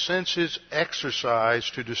have their senses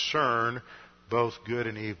exercised to discern both good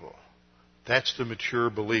and evil. That's the mature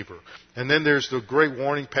believer. And then there's the great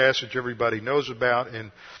warning passage everybody knows about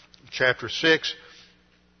in chapter 6,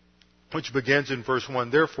 which begins in verse 1,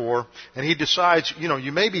 therefore, and he decides,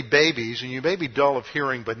 you may be babies and you may be dull of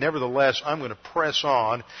hearing, but nevertheless, I'm going to press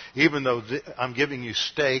on, even though I'm giving you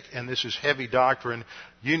steak and this is heavy doctrine.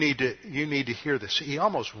 You need to hear this. He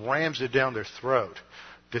almost rams it down their throat,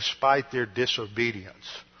 despite their disobedience.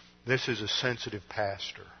 This is a sensitive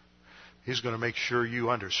pastor. He's going to make sure you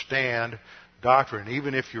understand doctrine.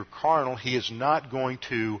 Even if you're carnal, he is not going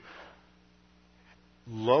to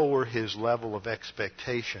lower his level of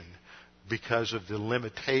expectation because of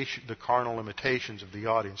the carnal limitations of the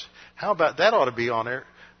audience. How about that?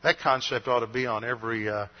 That concept ought to be on every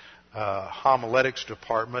homiletics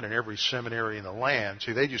department and every seminary in the land.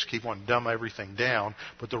 See, they just keep on dumb everything down.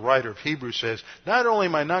 But the writer of Hebrews says, not only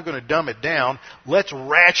am I not going to dumb it down, let's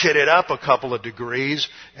ratchet it up a couple of degrees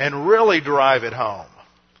and really drive it home.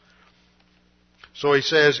 So he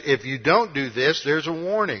says, if you don't do this, there's a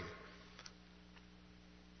warning.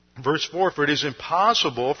 Verse 4, for it is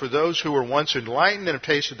impossible for those who were once enlightened and have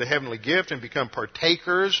tasted the heavenly gift and become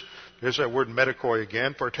partakers, there's that word metakoi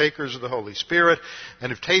again, partakers of the Holy Spirit,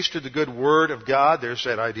 and have tasted the good word of God, there's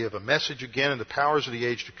that idea of a message again, and the powers of the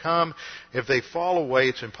age to come. If they fall away,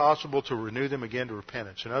 it's impossible to renew them again to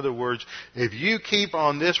repentance. In other words, if you keep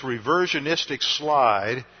on this reversionistic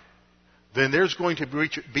slide, then there's going to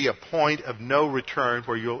be a point of no return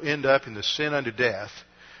where you'll end up in the sin unto death,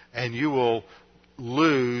 and you will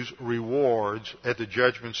lose rewards at the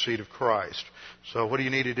judgment seat of Christ. So what do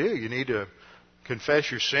you need to do? You need to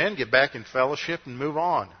confess your sin, get back in fellowship, and move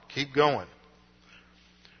on. Keep going.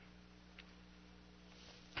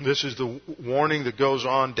 This is the warning that goes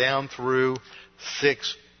on down through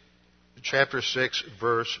chapter 6,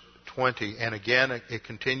 verse 20. And again, it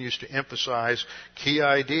continues to emphasize key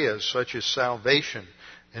ideas such as salvation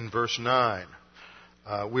in verse 9.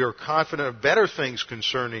 We are confident of better things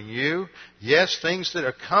concerning you. Yes, things that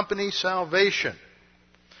accompany salvation.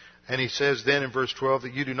 And he says then in verse 12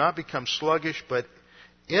 that you do not become sluggish, but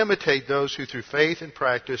imitate those who through faith and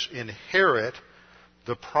practice inherit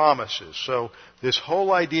the promises. So this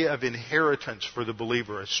whole idea of inheritance for the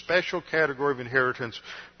believer, a special category of inheritance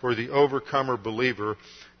for the overcomer believer,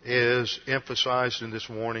 is emphasized in this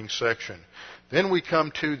warning section. Then we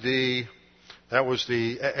come to that was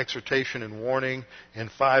the exhortation and warning in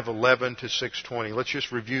 5:11 to 6:20. Let's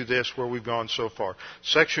just review this where we've gone so far.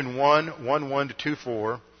 Section 1:1 to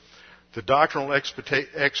 2:4. The doctrinal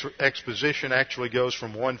exposition actually goes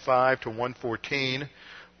from 1:5 to 1:14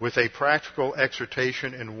 with a practical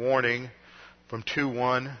exhortation and warning from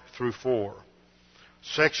 2:1 through 4.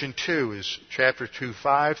 Section 2 is chapter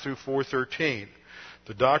 2:5 through 4:13.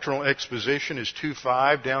 The doctrinal exposition is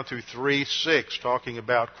 2:5 down through 3:6, talking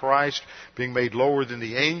about Christ being made lower than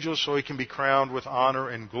the angels so he can be crowned with honor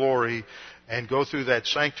and glory and go through that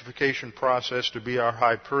sanctification process to be our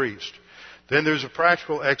high priest. Then there's a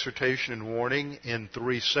practical exhortation and warning in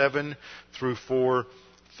 3:7 through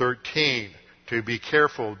 4:13 to be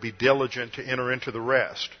careful, be diligent to enter into the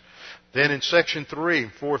rest. Then in section 3,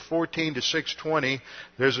 4:14 to 6:20,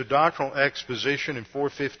 there's a doctrinal exposition in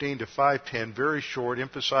 4:15 to 5:10, very short,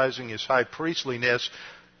 emphasizing his high priestliness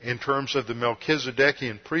in terms of the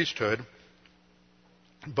Melchizedekian priesthood.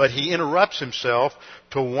 But he interrupts himself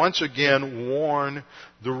to once again warn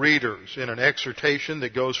the readers. In an exhortation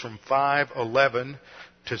that goes from 5:11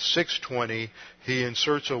 to 6:20, he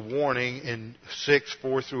inserts a warning in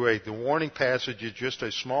 6:4 through 8. The warning passage is just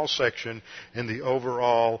a small section in the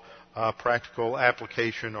overall practical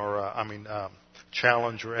application or,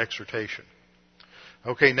 challenge or exhortation.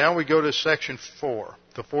 Okay, now we go to section 4,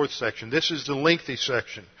 the fourth section. This is the lengthy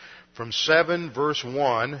section from 7 verse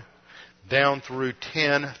 1 down through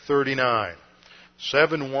 10:39.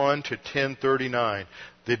 7:1 to 10:39.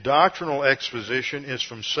 The doctrinal exposition is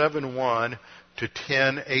from 7:1 to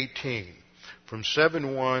 10:18. From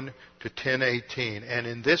 7:1 to 10:18. And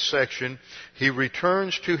in this section, he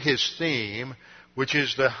returns to his theme, which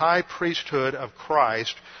is the high priesthood of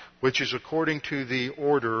Christ, which is according to the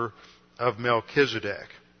order of Melchizedek.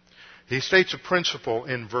 He states a principle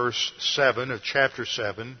in verse 7 of chapter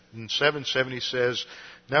 7. In 7:7 he says,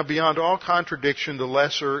 now beyond all contradiction, the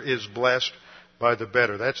lesser is blessed by the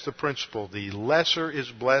better. That's the principle. The lesser is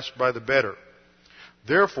blessed by the better.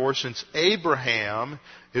 Therefore, since Abraham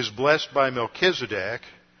is blessed by Melchizedek,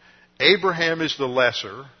 Abraham is the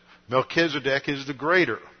lesser, Melchizedek is the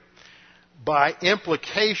greater. By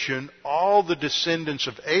implication, all the descendants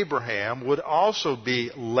of Abraham would also be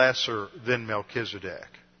lesser than Melchizedek.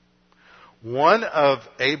 One of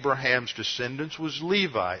Abraham's descendants was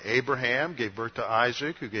Levi. Abraham gave birth to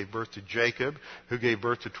Isaac, who gave birth to Jacob, who gave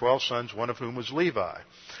birth to 12 sons, one of whom was Levi.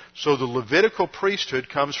 So the Levitical priesthood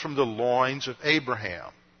comes from the loins of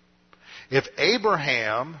Abraham. If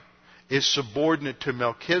Abraham is subordinate to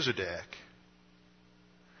Melchizedek,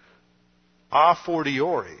 a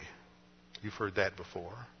fortiori, you've heard that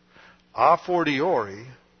before, a fortiori,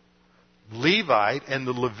 Levite and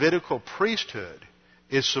the Levitical priesthood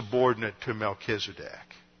is subordinate to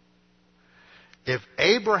Melchizedek. If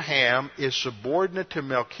Abraham is subordinate to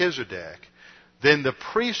Melchizedek, then the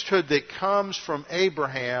priesthood that comes from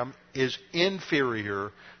Abraham is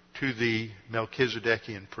inferior to the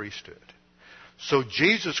Melchizedekian priesthood. So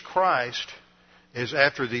Jesus Christ is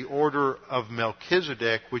after the order of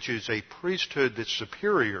Melchizedek, which is a priesthood that's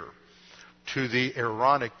superior to the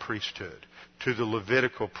Aaronic priesthood, to the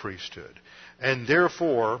Levitical priesthood. And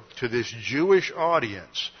therefore, to this Jewish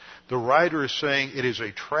audience, the writer is saying it is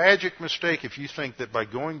a tragic mistake if you think that by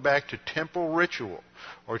going back to temple ritual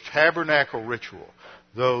or tabernacle ritual,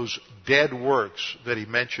 those dead works that he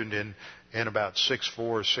mentioned in about 6:4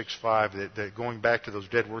 or 6:5, that going back to those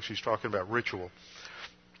dead works, he's talking about ritual,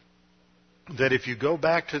 that if you go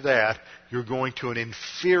back to that, you're going to an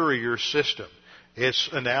inferior system. It's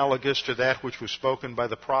analogous to that which was spoken by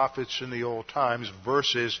the prophets in the old times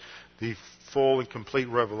versus the full and complete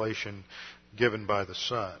revelation given by the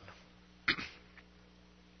Son.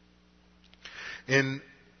 Then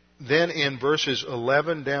in verses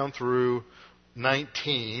 11 down through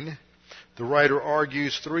 19, the writer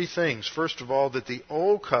argues three things. First of all, that the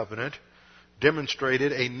Old Covenant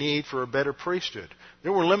demonstrated a need for a better priesthood.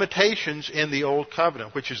 There were limitations in the Old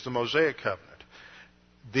Covenant, which is the Mosaic Covenant.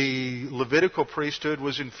 the Levitical priesthood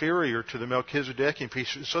was inferior to the Melchizedekian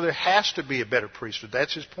priesthood. So there has to be a better priesthood.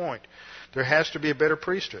 That's his point. There has to be a better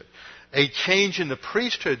priesthood. A change in the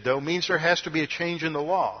priesthood, though, means there has to be a change in the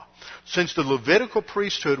law. Since the Levitical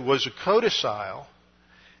priesthood was a codicil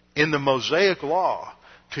in the Mosaic law,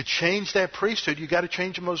 to change that priesthood, you've got to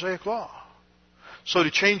change the Mosaic law. So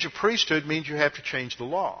to change a priesthood means you have to change the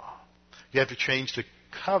law. You have to change the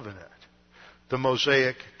covenant. The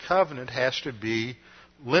Mosaic covenant has to be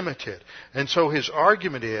limited. And so his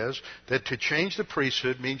argument is that to change the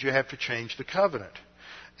priesthood means you have to change the covenant.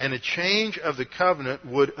 And a change of the covenant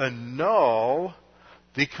would annul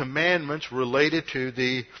the commandments related to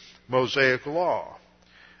the Mosaic law.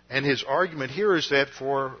 And his argument here is that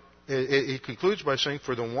he concludes by saying,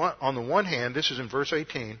 on the one hand, this is in verse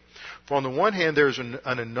 18, for on the one hand there is an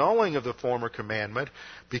annulling of the former commandment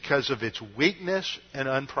because of its weakness and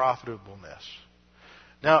unprofitableness.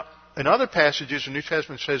 Now, in other passages, the New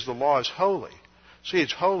Testament says the law is holy. See,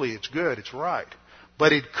 it's holy, it's good, it's right.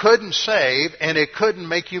 But it couldn't save and it couldn't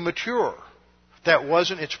make you mature. That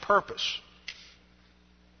wasn't its purpose.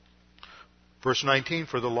 Verse 19,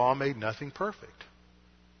 for the law made nothing perfect.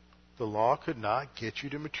 The law could not get you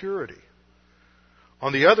to maturity.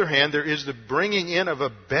 On the other hand, there is the bringing in of a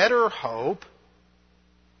better hope.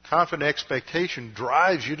 Confident expectation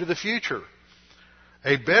drives you to the future.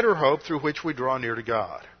 A better hope through which we draw near to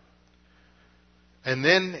God. And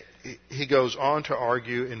then he goes on to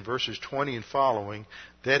argue in verses 20 and following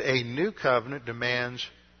that a new covenant demands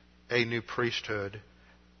a new priesthood,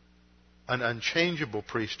 an unchangeable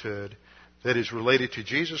priesthood that is related to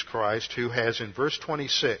Jesus Christ, who has in verse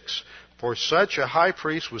 26, for such a high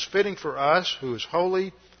priest was fitting for us, who is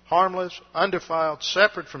holy, harmless, undefiled,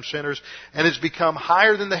 separate from sinners, and has become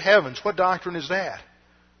higher than the heavens. What doctrine is that?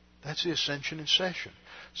 That's the ascension and session.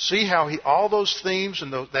 See how all those themes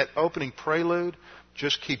and that opening prelude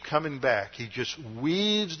just keep coming back. He just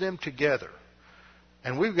weaves them together.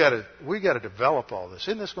 And we've got to develop all this.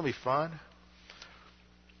 Isn't this going to be fun?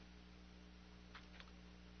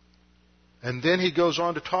 And then he goes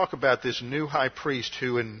on to talk about this new high priest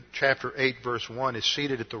who in chapter 8 verse 1 is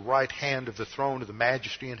seated at the right hand of the throne of the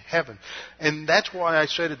majesty in heaven. And that's why I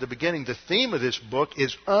said at the beginning the theme of this book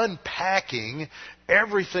is unpacking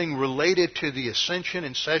everything related to the ascension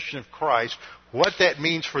and session of Christ, what that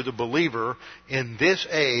means for the believer in this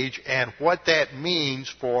age, and what that means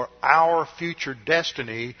for our future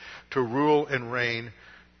destiny to rule and reign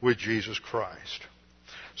with Jesus Christ.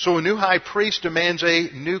 So a new high priest demands a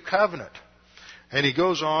new covenant. And he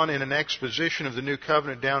goes on in an exposition of the new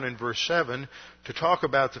covenant down in verse 7 to talk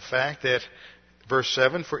about the fact that, verse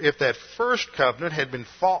 7, for if that first covenant had been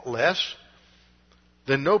faultless,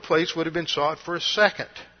 then no place would have been sought for a second.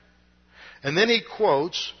 And then he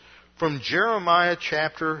quotes from Jeremiah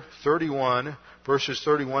chapter 31, verses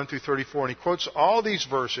 31 through 34. And he quotes all these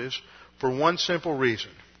verses for one simple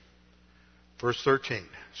reason. Verse 13.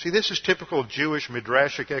 See, this is typical of Jewish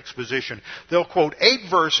midrashic exposition. They'll quote 8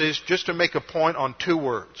 verses just to make a point on 2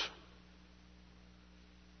 words.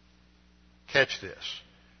 Catch this.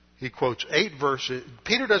 He quotes 8 verses.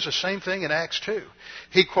 Peter does the same thing in Acts 2.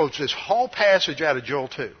 He quotes this whole passage out of Joel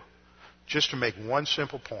 2 just to make one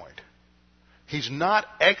simple point. He's not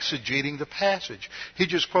exegeting the passage. He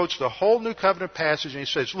just quotes the whole New Covenant passage and he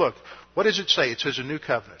says, look, what does it say? It says a new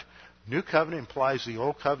covenant. New covenant implies the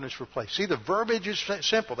old covenant's replaced. See, the verbiage is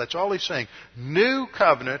simple. That's all he's saying. New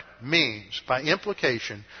covenant means, by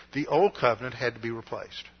implication, the old covenant had to be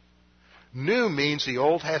replaced. New means the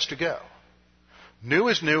old has to go. New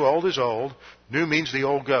is new, old is old. New means the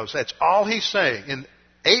old goes. That's all he's saying. In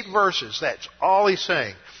 8 verses, that's all he's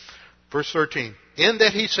saying. Verse 13. In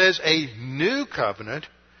that he says a new covenant,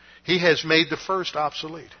 he has made the first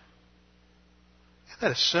obsolete. Isn't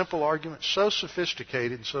that a simple argument? So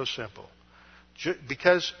sophisticated and so simple.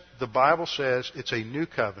 Because the Bible says it's a new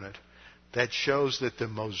covenant, that shows that the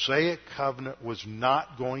Mosaic covenant was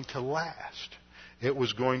not going to last. It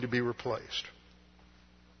was going to be replaced.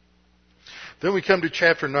 Then we come to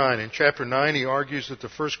chapter 9. In chapter 9, he argues that the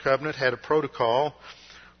first covenant had a protocol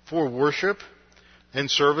for worship and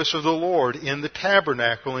service of the Lord in the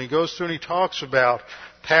tabernacle. And he goes through and he talks about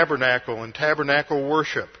tabernacle and tabernacle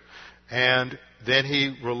worship. And then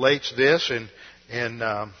he relates this in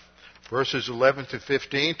verses 11 to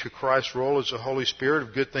 15 to Christ's role as the Holy Spirit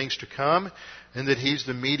of good things to come, and that he's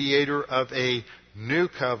the mediator of a new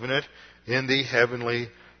covenant in the heavenly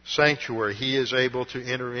sanctuary. He is able to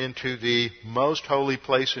enter into the most holy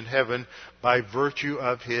place in heaven by virtue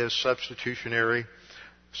of his substitutionary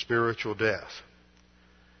spiritual death.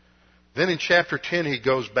 Then in chapter 10 he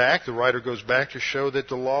goes back, the writer goes back to show that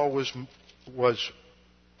the law was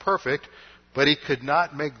perfect but he could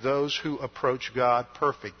not make those who approach God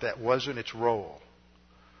perfect. That wasn't its role.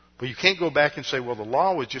 But you can't go back and say, well, the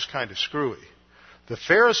law was just kind of screwy. The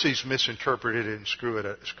Pharisees misinterpreted it and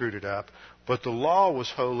screwed it up, but the law was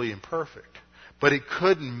holy and perfect. But it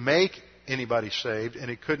couldn't make anybody saved,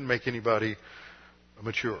 and it couldn't make anybody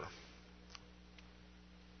mature.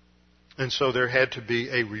 And so there had to be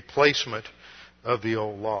a replacement of the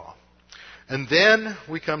old law. And then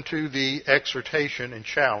we come to the exhortation and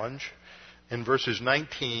challenge in verses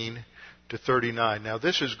 19 to 39. Now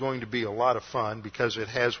this is going to be a lot of fun because it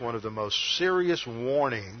has one of the most serious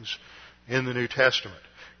warnings in the New Testament,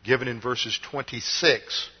 given in verses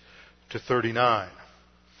 26 to 39.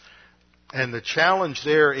 And the challenge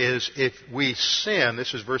there is, if we sin,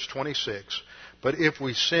 this is verse 26, but if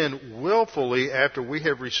we sin willfully after we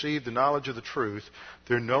have received the knowledge of the truth,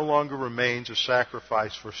 there no longer remains a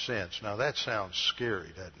sacrifice for sins. Now that sounds scary,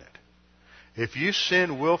 doesn't it? If you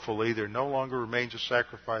sin willfully, there no longer remains a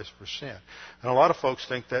sacrifice for sin. And a lot of folks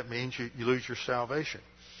think that means you lose your salvation.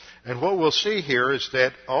 And what we'll see here is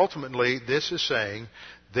that ultimately this is saying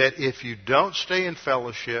that if you don't stay in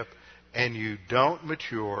fellowship and you don't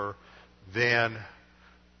mature, then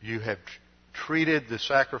you have treated the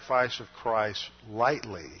sacrifice of Christ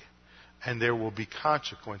lightly, and there will be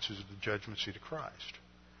consequences of the judgment seat of Christ.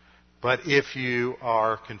 But if you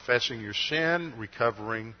are confessing your sin,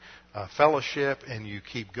 recovering fellowship, and you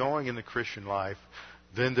keep going in the Christian life,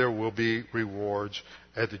 then there will be rewards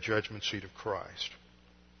at the judgment seat of Christ.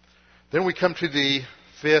 Then we come to the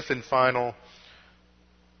fifth and final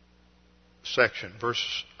section,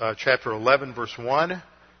 chapter 11, verse 1,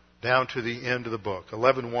 down to the end of the book,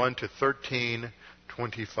 11:1 to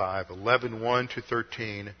 13:25. 11:1 to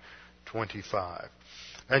 13:25.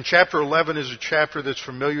 And chapter 11 is a chapter that's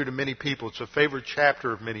familiar to many people. It's a favorite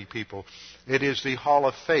chapter of many people. It is the Hall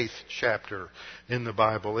of Faith chapter in the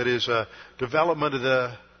Bible. It is a development of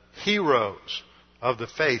the heroes of the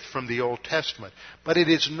faith from the Old Testament. But it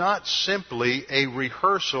is not simply a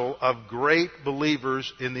rehearsal of great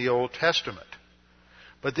believers in the Old Testament.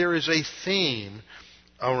 But there is a theme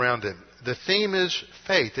around it. The theme is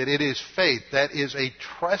faith, that it is faith. That is a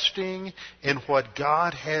trusting in what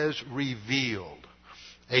God has revealed.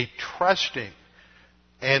 A trusting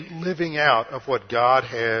and living out of what God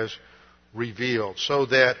has revealed, so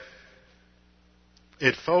that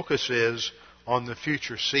it focuses on the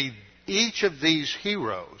future. See, each of these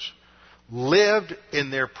heroes lived in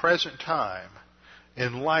their present time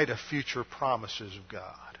in light of future promises of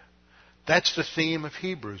God. That's the theme of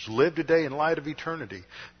Hebrews. Live today in light of eternity.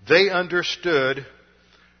 They understood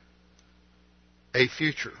a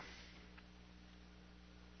future.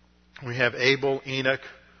 We have Abel, Enoch.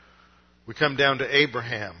 We come down to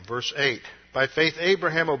Abraham, verse 8. By faith,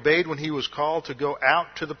 Abraham obeyed when he was called to go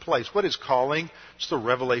out to the place. What is calling? It's the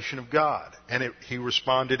revelation of God. And he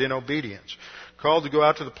responded in obedience. Called to go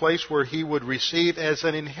out to the place where he would receive as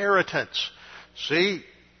an inheritance. See,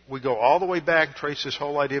 we go all the way back and trace this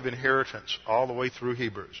whole idea of inheritance all the way through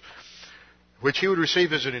Hebrews. Which he would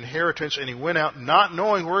receive as an inheritance, and he went out not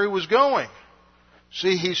knowing where he was going.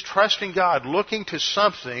 See, he's trusting God, looking to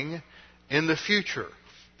something in the future.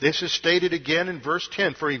 This is stated again in verse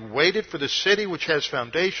 10. For he waited for the city which has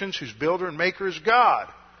foundations, whose builder and maker is God.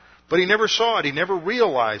 But he never saw it. He never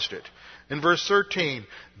realized it. In verse 13,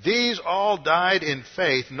 these all died in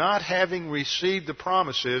faith, not having received the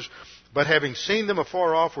promises, but having seen them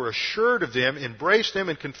afar off, were assured of them, embraced them,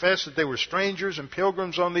 and confessed that they were strangers and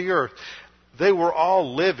pilgrims on the earth. They were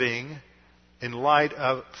all living in light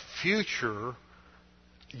of future,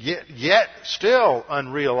 yet still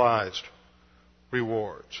unrealized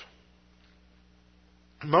rewards.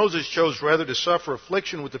 Moses chose rather to suffer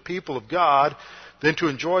affliction with the people of God than to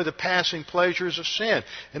enjoy the passing pleasures of sin.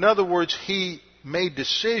 In other words, he made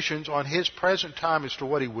decisions on his present time as to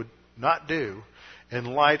what he would not do in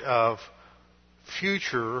light of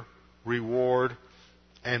future reward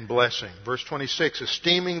and blessing. Verse 26,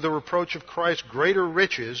 esteeming the reproach of Christ greater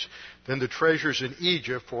riches than the treasures in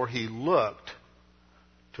Egypt, for he looked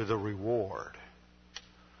to the reward.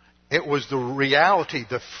 It was the reality,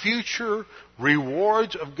 the future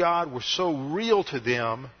rewards of God were so real to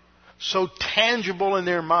them, so tangible in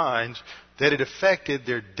their minds, that it affected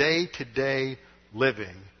their day-to-day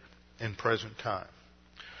living in present time.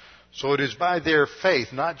 So it is by their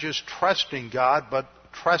faith, not just trusting God, but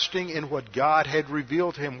trusting in what God had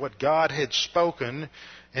revealed to him, what God had spoken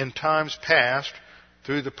in times past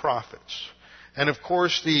through the prophets. And of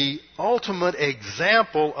course, the ultimate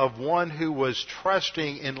example of one who was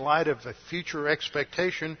trusting in light of a future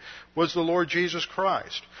expectation was the Lord Jesus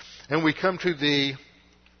Christ. And we come to the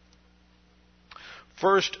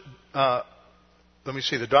first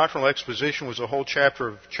the doctrinal exposition was the whole chapter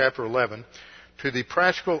of chapter 11, to the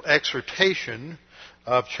practical exhortation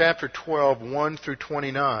of chapter 12, 1 through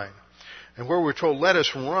 29. And where we're told, let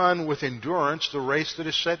us run with endurance the race that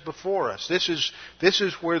is set before us. This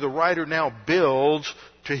is where the writer now builds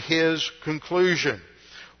to his conclusion.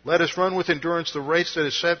 Let us run with endurance the race that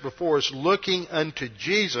is set before us, looking unto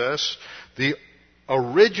Jesus, the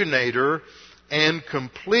originator and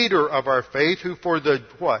completer of our faith, who for the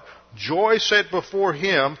what? Joy set before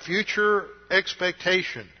him, future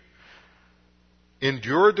expectation,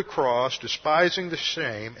 endured the cross, despising the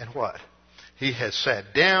shame, and what? He has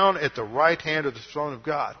sat down at the right hand of the throne of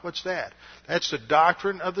God. What's that? That's the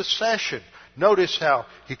doctrine of the session. Notice how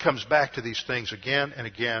he comes back to these things again and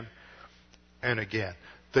again and again.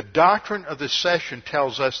 The doctrine of the session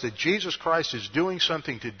tells us that Jesus Christ is doing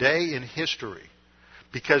something today in history.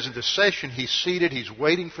 Because in the session he's seated, he's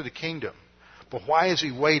waiting for the kingdom. But why is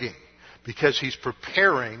he waiting? Because he's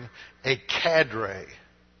preparing a cadre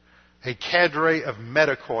of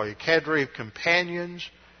metacoi, a cadre of companions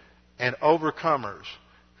and overcomers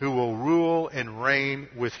who will rule and reign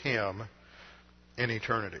with him in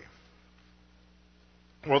eternity.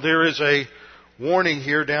 Well, there is a warning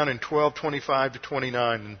here down in 12:25 to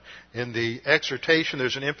 29. In the exhortation,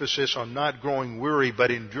 there's an emphasis on not growing weary, but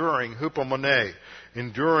enduring, hupomone,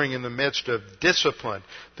 enduring in the midst of discipline,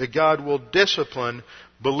 that God will discipline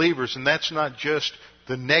believers. And that's not just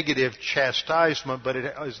the negative chastisement, but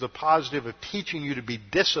it is the positive of teaching you to be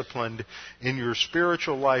disciplined in your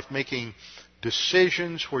spiritual life, making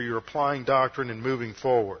decisions where you're applying doctrine and moving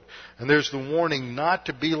forward. And there's the warning not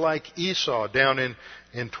to be like Esau down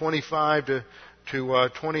in 25 to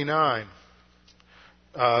 29.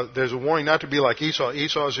 There's a warning not to be like Esau.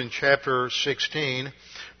 Esau's in chapter 16,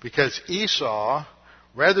 because Esau,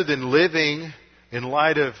 rather than living in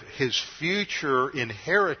light of his future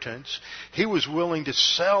inheritance, he was willing to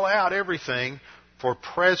sell out everything for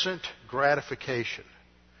present gratification.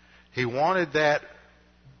 He wanted that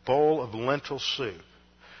bowl of lentil soup,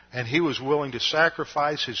 and he was willing to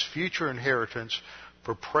sacrifice his future inheritance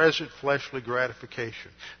for present fleshly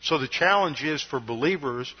gratification. So the challenge is for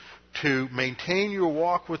believers to maintain your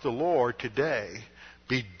walk with the Lord today.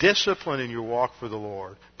 Be disciplined in your walk for the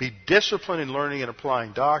Lord. Be disciplined in learning and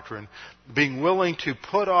applying doctrine. Being willing to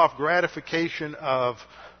put off gratification of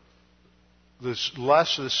the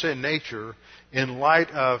lust of the sin nature in light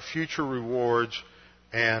of future rewards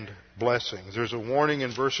and blessings. There's a warning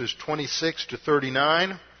in verses 26 to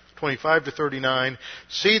 39, 25 to 39.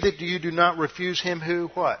 See that you do not refuse him who,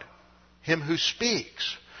 what? Him who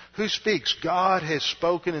speaks. Who speaks? God has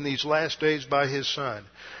spoken in these last days by his Son.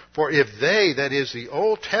 For if they, that is the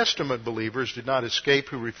Old Testament believers, did not escape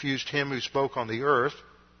who refused him who spoke on the earth,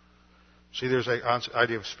 see, there's the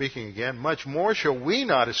idea of speaking again, much more shall we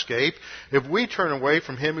not escape if we turn away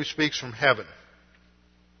from him who speaks from heaven.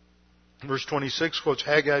 Verse 26 quotes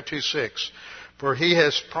Haggai 2:6. For he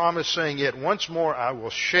has promised, saying, yet once more I will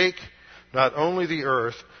shake not only the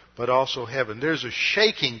earth, but also heaven. There's a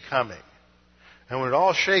shaking coming. And when it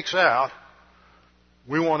all shakes out,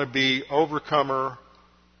 we want to be overcomer,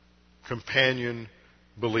 companion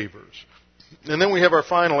believers. And then we have our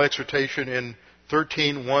final exhortation in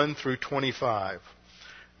 13:1 through 25.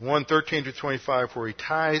 1:13 to 25, where he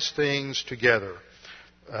ties things together,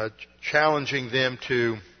 challenging them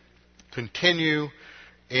to continue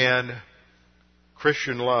in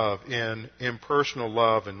Christian love, in impersonal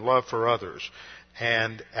love and love for others,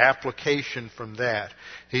 and application from that.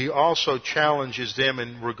 He also challenges them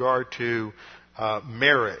in regard to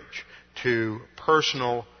marriage, to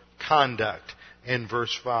personal conduct in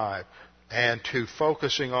verse 5, and to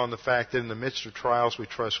focusing on the fact that in the midst of trials we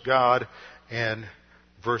trust God. And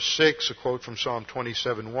verse 6, a quote from Psalm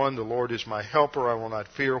 27:1, the Lord is my helper, I will not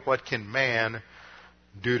fear. What can man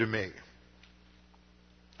do to me?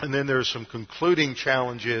 And then there's some concluding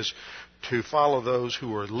challenges to follow those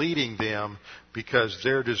who are leading them, because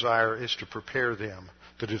their desire is to prepare them.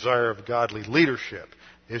 The desire of godly leadership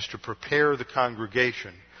is to prepare the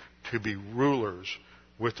congregation to be rulers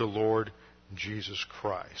with the Lord Jesus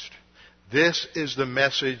Christ. This is the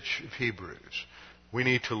message of Hebrews. We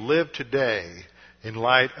need to live today in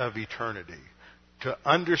light of eternity, to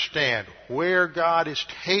understand where God is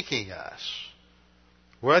taking us,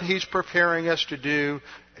 what he's preparing us to do,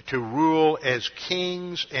 to rule as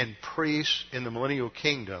kings and priests in the millennial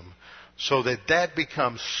kingdom, so that that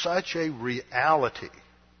becomes such a reality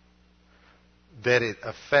that it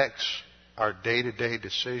affects our day-to-day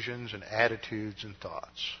decisions and attitudes and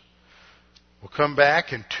thoughts. We'll come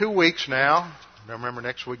back in 2 weeks now. Remember,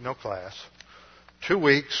 next week, no class. 2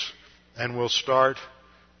 weeks, and we'll start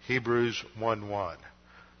Hebrews 1:1.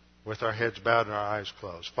 with our heads bowed and our eyes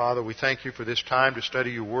closed. Father, we thank you for this time to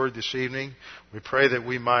study your word this evening. We pray that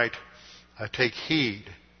we might take heed,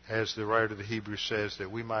 as the writer of the Hebrews says,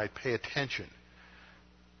 that we might pay attention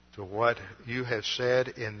to what you have said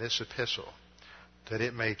in this epistle, that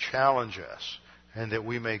it may challenge us and that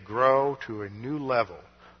we may grow to a new level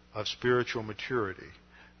of spiritual maturity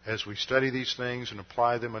as we study these things and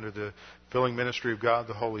apply them under the filling ministry of God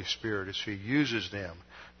the Holy Spirit as He uses them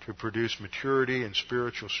to produce maturity and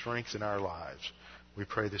spiritual strength in our lives. We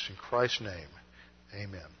pray this in Christ's name.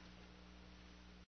 Amen.